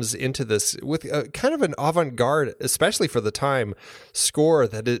comes into this with kind of an avant-garde, especially for the time, score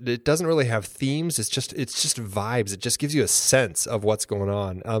that it doesn't really have themes. It's just vibes. It just gives you a sense of what's going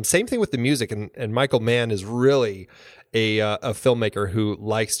on. Same thing with the music, and Michael Mann is really a filmmaker who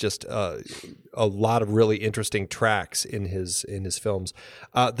likes just a lot of really interesting tracks in his films.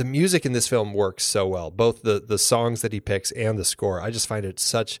 The music in this film works so well, both the songs that he picks and the score. I just find it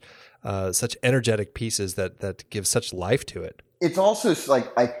such energetic pieces that give such life to it. It's also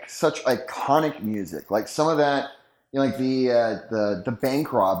like such iconic music. Like some of that, like the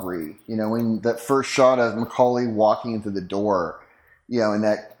bank robbery. When that first shot of Macaulay walking into the door. And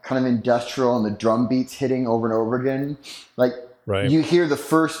that kind of industrial and the drum beats hitting over and over again. Like you hear the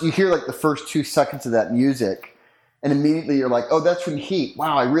first 2 seconds of that music, and immediately you're like, oh, that's from Heat.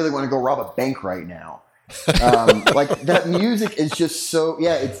 Wow, I really want to go rob a bank right now. Like that music is just so,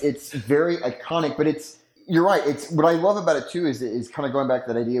 it's very iconic, but you're right. It's what I love about it too is kind of going back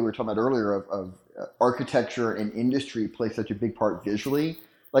to that idea we were talking about earlier of architecture and industry play such a big part visually.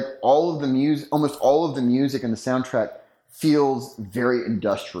 Like almost all of the music and the soundtrack feels very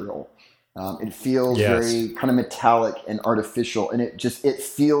industrial. It feels very kind of metallic and artificial, and it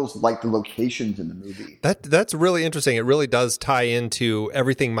feels like the locations in the movie. That's really interesting. It really does tie into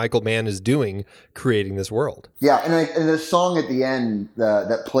everything Michael Mann is doing, creating this world. Yeah, and the song at the end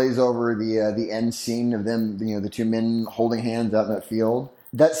that plays over the end scene of them, the two men holding hands out in that field.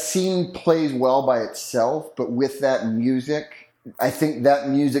 That scene plays well by itself, but with that music, I think that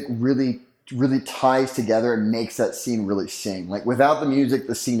music really ties together and makes that scene really sing. Like without the music,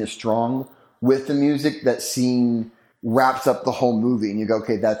 the scene is strong. With the music, that scene wraps up the whole movie, and you go,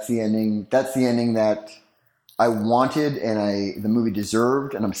 okay, that's the ending. That's the ending that I wanted and the movie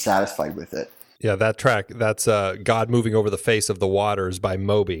deserved, and I'm satisfied with it. Yeah, that track, that's God Moving Over the Face of the Waters by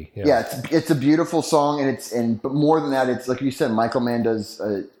Moby. Yeah, it's a beautiful song, but more than that, it's like you said, Michael Mann does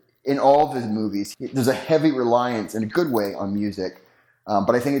in all of his movies. There's a heavy reliance in a good way on music.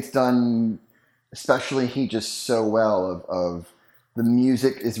 But I think it's done, especially Heat, just so well of the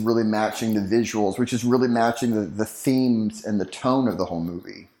music is really matching the visuals, which is really matching the themes and the tone of the whole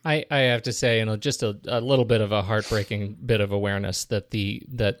movie. I have to say, just a little bit of a heartbreaking bit of awareness that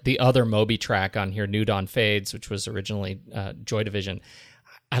the other Moby track on here, New Dawn Fades, which was originally Joy Division,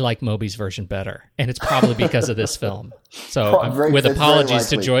 I like Moby's version better, and it's probably because of this film. So, with apologies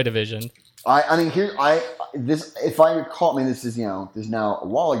to Joy Division. If I recall, this is now a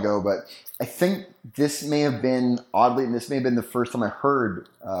while ago, but I think this may have been the first time I heard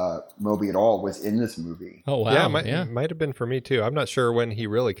Moby at all was in this movie. Oh wow! Yeah, might have been for me too. I'm not sure when did he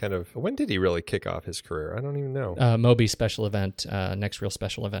really kick off his career? I don't even know. Moby special event, next real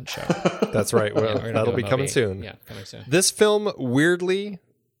special event show. That's right. Well, that'll be coming soon. Yeah, coming soon. This film weirdly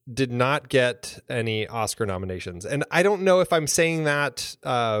did not get any Oscar nominations. And I don't know if I'm saying that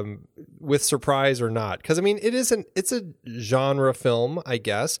with surprise or not. Because, it's a genre film, I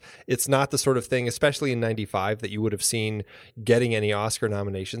guess. It's not the sort of thing, especially in 95, that you would have seen getting any Oscar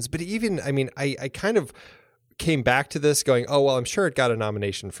nominations. But even, I kind of came back to this going, oh, well, I'm sure it got a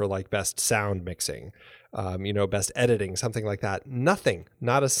nomination for like best sound mixing. Best editing, something like that. Nothing,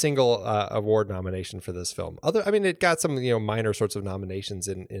 not a single award nomination for this film. It got some, minor sorts of nominations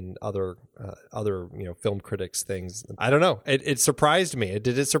in other film critics things. I don't know. It surprised me.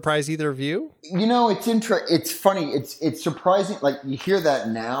 Did it surprise either of you? It's funny. It's surprising. Like you hear that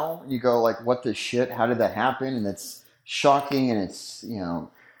now, you go like, what the shit? How did that happen? And it's shocking, and it's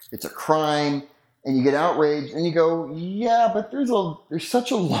a crime. And you get outraged, and you go, yeah, but there's such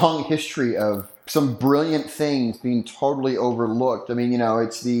a long history of some brilliant things being totally overlooked.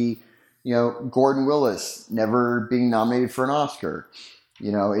 It's the Gordon Willis never being nominated for an Oscar.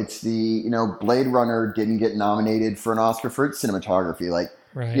 It's the Blade Runner didn't get nominated for an Oscar for its cinematography. Like,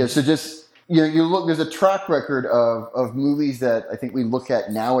 right. So just you look. There's a track record of movies that I think we look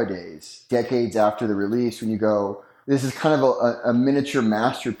at nowadays, decades after the release, when you go, this is kind of a miniature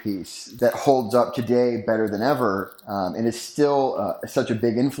masterpiece that holds up today better than ever, and is still such a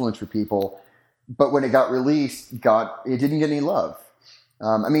big influence for people. But when it got released, it didn't get any love.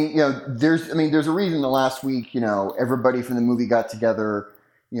 There's a reason the last week, everybody from the movie got together,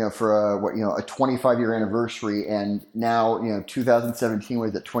 for a 25-year anniversary, and now, 2017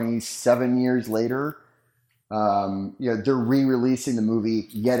 was it 27 years later? They're re-releasing the movie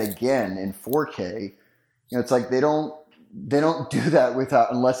yet again in 4K. It's like they don't do that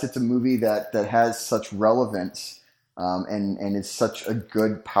unless it's a movie that has such relevance. And it's such a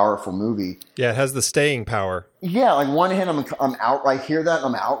good, powerful movie. Yeah, it has the staying power. Yeah, like one hand, I'm out. I hear that,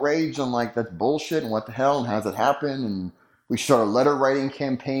 and I'm outraged. I'm like, that's bullshit, and what the hell, and how's it happen? And we start a letter writing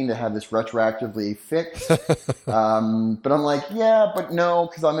campaign to have this retroactively fixed. But I'm like, yeah, but no,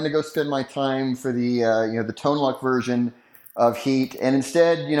 because I'm going to go spend my time for the tone lock version of Heat, and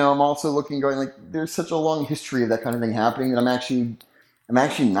instead, I'm also going like, there's such a long history of that kind of thing happening that I'm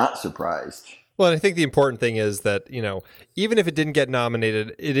actually not surprised. Well, and I think the important thing is that, even if it didn't get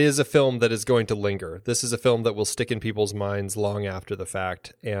nominated, it is a film that is going to linger. This is a film that will stick in people's minds long after the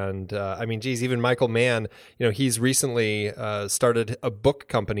fact. And, even Michael Mann, he's recently started a book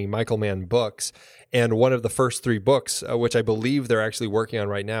company, Michael Mann Books. And one of the first 3 books, which I believe they're actually working on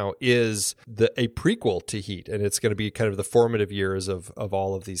right now, is a prequel to Heat. And it's going to be kind of the formative years of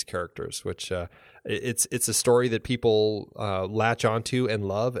all of these characters, which it's a story that people latch onto and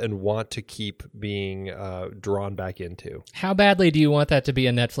love and want to keep being drawn back into. How badly do you want that to be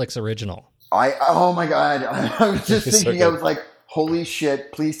a Netflix original? Oh my God. I was just thinking, so I was like, holy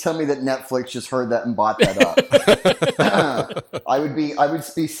shit, please tell me that Netflix just heard that and bought that up. I would be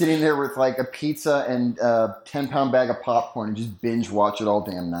sitting there with like a pizza and a 10-pound bag of popcorn and just binge watch it all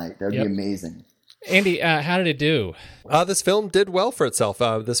damn night. That would be amazing. Andy, how did it do? This film did well for itself.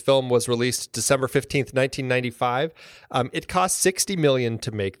 This film was released December 15th, 1995. It cost $60 million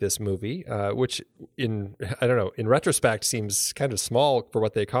to make this movie, which in retrospect seems kind of small for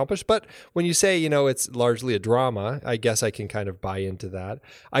what they accomplished. But when you say, it's largely a drama, I guess I can kind of buy into that.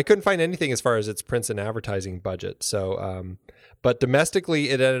 I couldn't find anything as far as its prints and advertising budget. So, but domestically,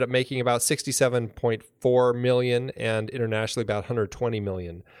 it ended up making about $67.4 million and internationally about $120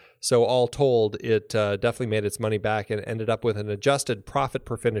 million. So all told, it definitely made its money back and ended up with an adjusted profit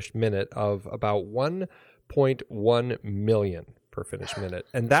per finished minute of about 1.1 million per finished minute.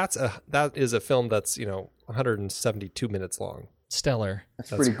 And that is a film that's, 172 minutes long. Stellar. That's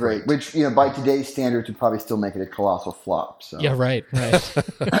pretty great. Which, by today's standards would probably still make it a colossal flop. So. Yeah, right.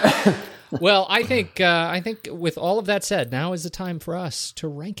 Well, I think with all of that said, now is the time for us to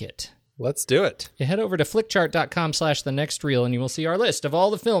rank it. Let's do it. You head over to flickchart.com/thenextreel and you will see our list of all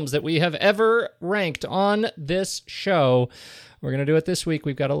the films that we have ever ranked on this show. We're going to do it this week.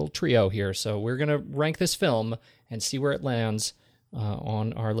 We've got a little trio here. So we're going to rank this film and see where it lands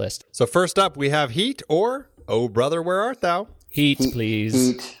on our list. So first up, we have Heat or Oh Brother, Where Art Thou? Heat,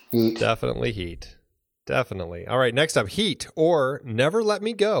 please. Heat. Definitely Heat. Definitely. All right, next up, Heat or Never Let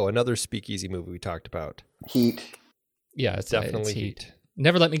Me Go, another speakeasy movie we talked about. Heat. Yeah, it's definitely it's Heat.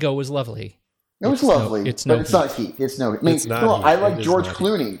 Never Let Me Go was lovely. It was lovely, it's not Heat. It's no. It's not Heat. I like George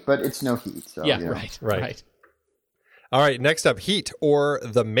Clooney, but it's no Heat. So, yeah, right. All right, next up, Heat or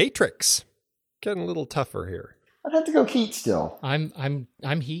The Matrix. Getting a little tougher here. I'd have to go Heat still.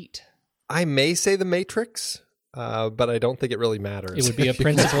 I'm Heat. I may say The Matrix, but I don't think it really matters. It would be a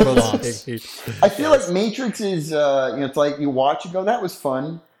principal loss. I feel like Matrix is, it's like you watch and go, that was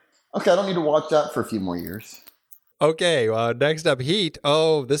fun. Okay, I don't need to watch that for a few more years. Okay, next up, Heat.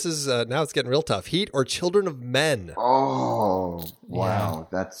 Oh, this is, now it's getting real tough. Heat or Children of Men? Oh, wow.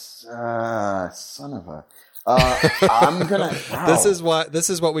 Yeah. That's, son of a... I'm gonna. Wow. This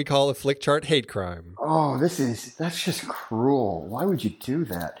is what we call a flick chart hate crime. Oh, that's just cruel. Why would you do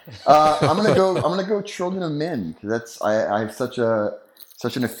that? I'm gonna go Children of Men, because I have such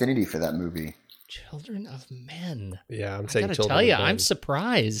an affinity for that movie. Children of Men. Yeah, I'm saying. I gotta Children tell you, of Men. I'm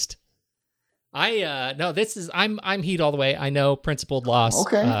surprised. I'm Heat all the way. I know principled loss.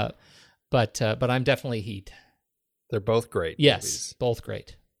 Okay. But I'm definitely Heat. They're both great. Yes, movies. both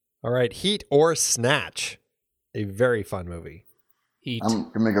great. All right, Heat or Snatch. A very fun movie. Heat. I'm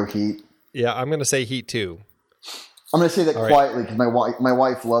going to go Heat. Yeah, I'm going to say Heat too. I'm going to say that All quietly because my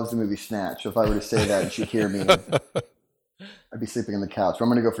wife loves the movie Snatch. So if I were to say that and she'd hear me, I'd be sleeping on the couch. But I'm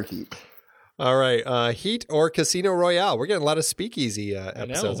going to go for Heat. All right, Heat or Casino Royale. We're getting a lot of speakeasy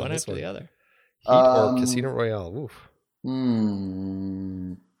episodes one on this after the other. Heat or Casino Royale. Oof.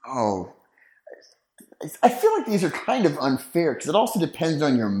 Oh, I feel like these are kind of unfair because it also depends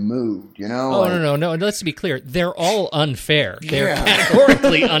on your mood, you know? Oh, no. Let's be clear. They're all unfair. They're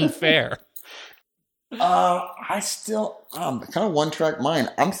categorically unfair. I still, kind of one-track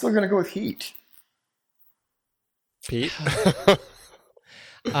mind. I'm still going to go with Heat. Pete?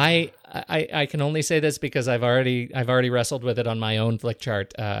 I can only say this because I've already wrestled with it on my own flick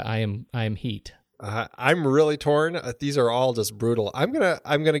chart. I am Heat. I'm really torn. These are all just brutal. I'm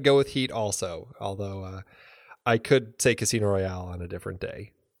gonna go with Heat also, although I could say Casino Royale on a different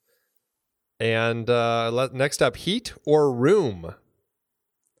day. And next up, Heat or Room,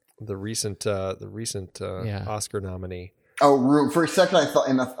 the recent Oscar nominee. Oh, Room. For a second,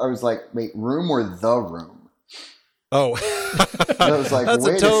 I was like, wait, Room or The Room? Oh, I was like, that's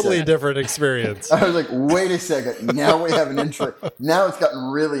a totally different experience. I was like, wait a second. Now we have an intro. Now it's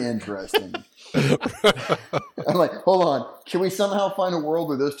gotten really interesting. I'm like, hold on. Can we somehow find a world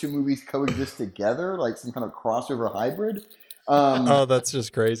where those two movies coexist together, like some kind of crossover hybrid? Oh, that's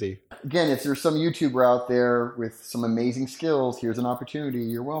just crazy. Again, if there's some YouTuber out there with some amazing skills, here's an opportunity.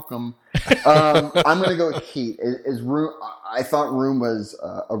 You're welcome. I'm going to go with Heat. I thought Room was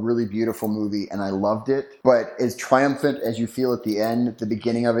a really beautiful movie, and I loved it. But as triumphant as you feel at the end, the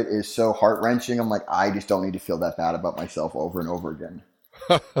beginning of it is so heart-wrenching. I'm like, I just don't need to feel that bad about myself over and over again.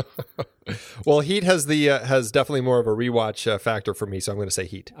 Well, Heat has definitely more of a rewatch factor for me, so I'm going to say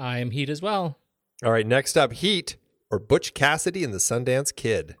Heat. I am Heat as well. All right, next up, Heat or Butch Cassidy and the Sundance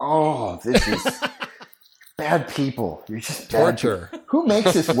Kid. Oh, this is bad people. You're just torture. Who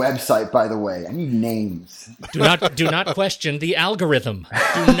makes this website, by the way? I need names. Do not question the algorithm.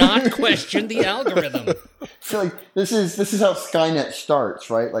 Do not question the algorithm. I feel like this is how Skynet starts,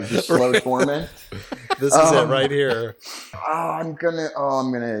 right? Like the slow torment. This is it right here. I'm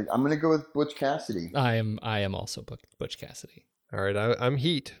gonna go with Butch Cassidy. I am also Butch Cassidy. All right, I'm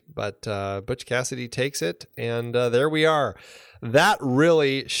Heat, but Butch Cassidy takes it, and there we are. That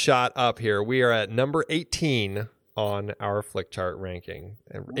really shot up here. We are at number 18 on our flick chart ranking.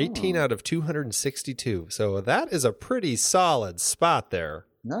 18 out of 262. So that is a pretty solid spot there.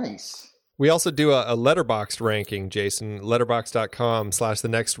 Nice. We also do a Letterboxd ranking, Jayson,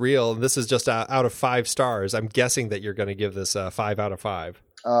 letterboxd.com/thenextreel. This is just out of 5 stars. I'm guessing that you're going to give this a 5 out of 5.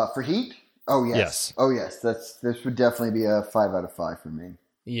 For Heat? Oh, yes. Yes. Oh, yes. This would definitely be a 5 out of 5 for me.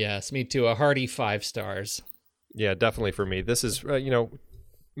 Yes, me too. A hearty 5 stars. Yeah, definitely for me. This is,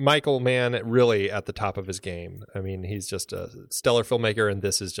 Michael Mann really at the top of his game. I mean, he's just a stellar filmmaker, and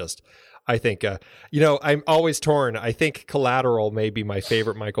this is just, I think, I'm always torn. I think Collateral may be my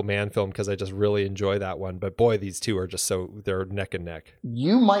favorite Michael Mann film because I just really enjoy that one. But boy, these two are just they're neck and neck.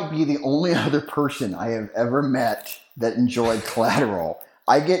 You might be the only other person I have ever met that enjoyed Collateral.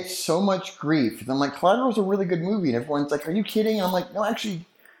 I get so much grief. I'm like, Collateral's a really good movie. And everyone's like, are you kidding? I'm like, no, actually,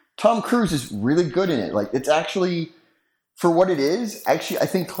 Tom Cruise is really good in it. Like, it's actually, for what it is, actually, I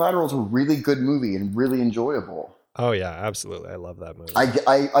think Collateral's a really good movie and really enjoyable. Oh, yeah, absolutely. I love that movie.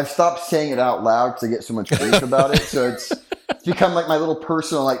 I've stopped saying it out loud because I get so much grief about it. So it's become like my little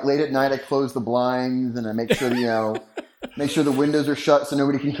personal, like late at night, I close the blinds and I make sure, make sure the windows are shut so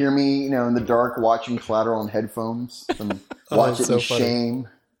nobody can hear me, in the dark watching Collateral on headphones. Watch it in shame.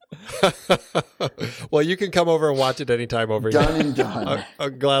 Well, you can come over and watch it anytime over here. Done and done. I'll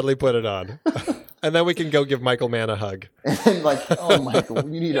gladly put it on. And then we can go give Michael Mann a hug. And then oh, Michael,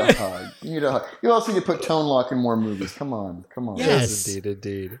 you need a hug. You also need to put Tone Lock in more movies. Come on. Yes,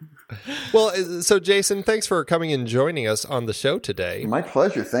 indeed. Well, so Jayson, thanks for coming and joining us on the show today. My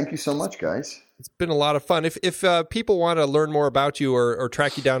pleasure. Thank you so much, guys. It's been a lot of fun. If people want to learn more about you or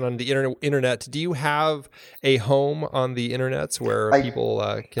track you down on the internet, do you have a home on the internets where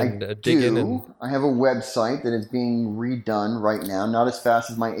people can dig in? I have a website that is being redone right now. Not as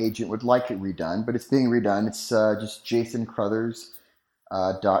fast as my agent would like it redone, but it's being redone. It's just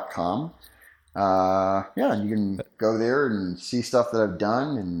JaysonCrothers.com. You can go there and see stuff that I've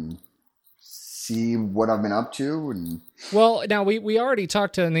done and see what I've been up to. Well, now we already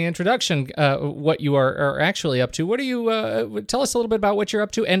talked in the introduction what you are actually up to. What are you? Tell us a little bit about what you're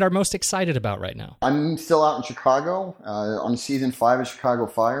up to and are most excited about right now. I'm still out in Chicago on season 5 of Chicago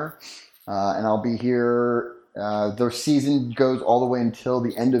Fire, and I'll be here. The season goes all the way until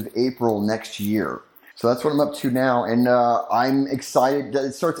the end of April next year. So that's what I'm up to now, and I'm excited.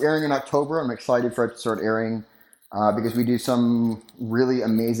 It starts airing in October. I'm excited for it to start airing because we do some really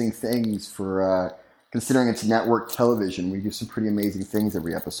amazing things for. Considering it's network television, we do some pretty amazing things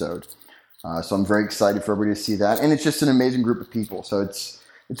every episode. So I'm very excited for everybody to see that. And it's just an amazing group of people. So it's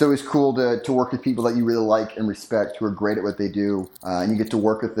always cool to work with people that you really like and respect, who are great at what they do. And you get to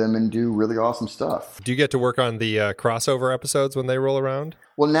work with them and do really awesome stuff. Do you get to work on the crossover episodes when they roll around?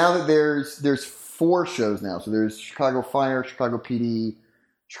 Well, now that there's 4 shows now. So there's Chicago Fire, Chicago PD,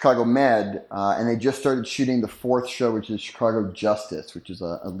 Chicago Med, and they just started shooting the 4th show, which is Chicago Justice, which is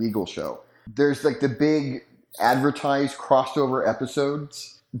a legal show. There's like the big advertised crossover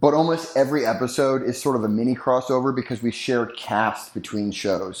episodes, but almost every episode is sort of a mini crossover because we share cast between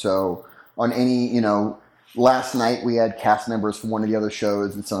shows. So on any, last night we had cast members from one of the other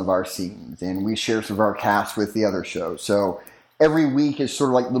shows in some of our scenes, and we share some of our cast with the other shows. So every week is sort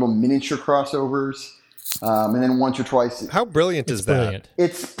of like little miniature crossovers. And then once or twice. How brilliant is that? Brilliant.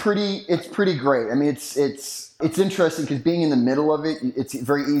 It's pretty great. I mean, it's interesting because being in the middle of it, it's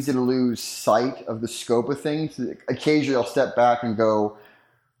very easy to lose sight of the scope of things. Occasionally I'll step back and go,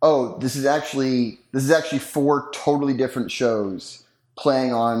 oh, this is actually 4 totally different shows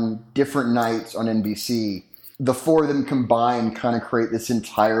playing on different nights on NBC. The 4 of them combined kind of create this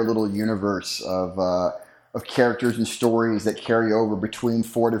entire little universe of characters and stories that carry over between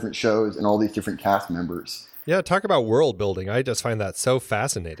 4 different shows and all these different cast members. Yeah, talk about world building. I just find that so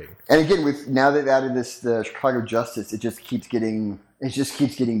fascinating. And again, now they've added the Chicago Justice, it just keeps getting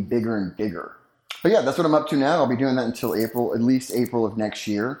bigger and bigger. But yeah, that's what I'm up to now. I'll be doing that until April, at least April of next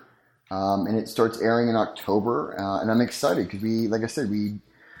year. And it starts airing in October. And I'm excited because we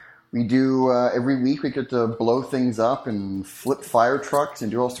do every week we get to blow things up and flip fire trucks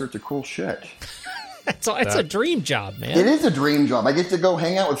and do all sorts of cool shit. It's a dream job, man. It is a dream job. I get to go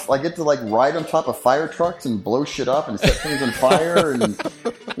hang out I get to ride on top of fire trucks and blow shit up and set things on fire. And,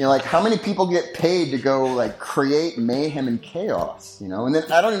 how many people get paid to go, create mayhem and chaos, And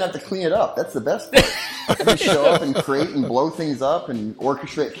then I don't even have to clean it up. That's the best part. I just show up and create and blow things up and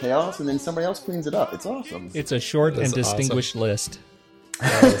orchestrate chaos, and then somebody else cleans it up. It's awesome. It's a short and distinguished list.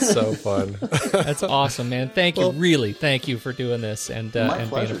 That was so fun. That's awesome, man. Thank you. Really, thank you for doing this and being a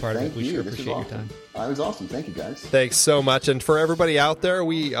part of it. We sure appreciate your time. It was awesome. Thank you, guys. Thanks so much. And for everybody out there,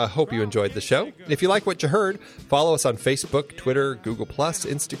 we hope you enjoyed the show. If you like what you heard, follow us on Facebook, Twitter, Google+,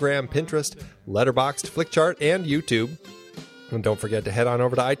 Instagram, Pinterest, Letterboxd, Flickchart, and YouTube. And don't forget to head on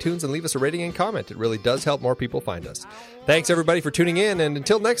over to iTunes and leave us a rating and comment. It really does help more people find us. Thanks, everybody, for tuning in. And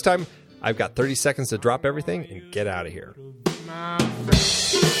until next time, I've got 30 seconds to drop everything and get out of here.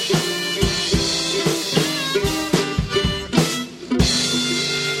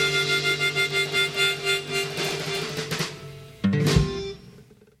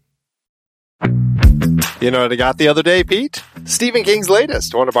 You know what I got the other day, Pete? Stephen King's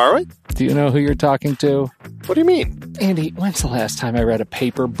latest. Want to borrow it? Do you know who you're talking to? What do you mean? Andy, when's the last time I read a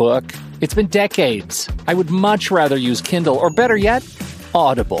paper book? It's been decades. I would much rather use Kindle, or better yet,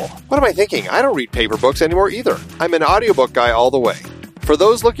 Audible. What am I thinking? I don't read paper books anymore either. I'm an audiobook guy all the way. For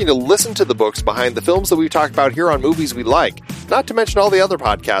those looking to listen to the books behind the films that we've talked about here on Movies We Like, not to mention all the other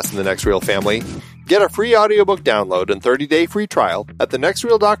podcasts in the Next Reel family, get a free audiobook download and 30-day free trial at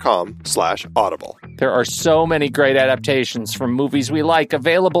thenextreel.com/audible. There are so many great adaptations from Movies We Like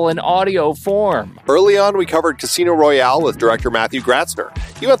available in audio form. Early on, we covered Casino Royale with director Matthew Gratzner.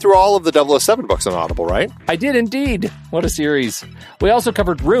 You went through all of the 007 books on Audible, right? I did indeed. What a series. We also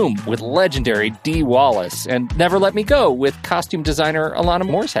covered Room with legendary Dee Wallace and Never Let Me Go with costume designer Alana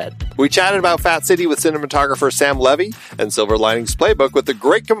Mooreshead. We chatted about Fat City with cinematographer Sam Levy and Silver Linings Playbook with the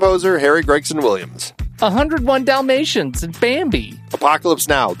great composer Harry Gregson Williams. 101 Dalmatians and Bambi. Apocalypse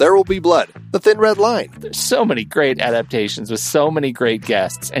Now, There Will Be Blood, The Thin Red Line. There's so many great adaptations with so many great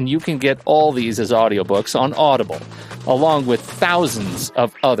guests, and you can get all these as audiobooks on Audible, along with thousands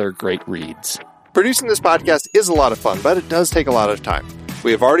of other great reads. Producing this podcast is a lot of fun, but it does take a lot of time.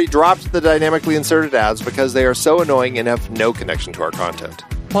 We have already dropped the dynamically inserted ads because they are so annoying and have no connection to our content.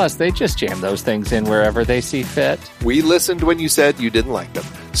 Plus, they just jam those things in wherever they see fit. We listened when you said you didn't like them.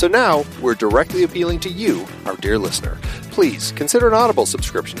 So now, we're directly appealing to you, our dear listener. Please consider an Audible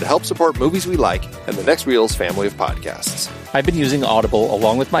subscription to help support Movies We Like and the Next Reel's family of podcasts. I've been using Audible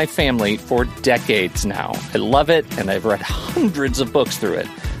along with my family for decades now. I love it, and I've read hundreds of books through it.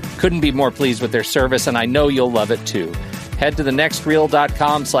 Couldn't be more pleased with their service, and I know you'll love it too. Head to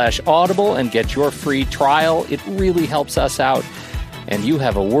thenextreel.com/audible and get your free trial. It really helps us out. And you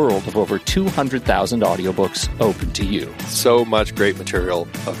have a world of over 200,000 audiobooks open to you. So much great material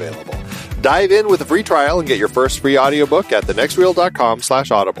available. Dive in with a free trial and get your first free audiobook at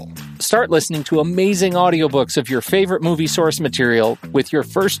thenextreel.com/audible. Start listening to amazing audiobooks of your favorite movie source material with your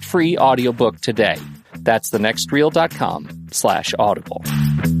first free audiobook today. That's thenextreel.com/audible.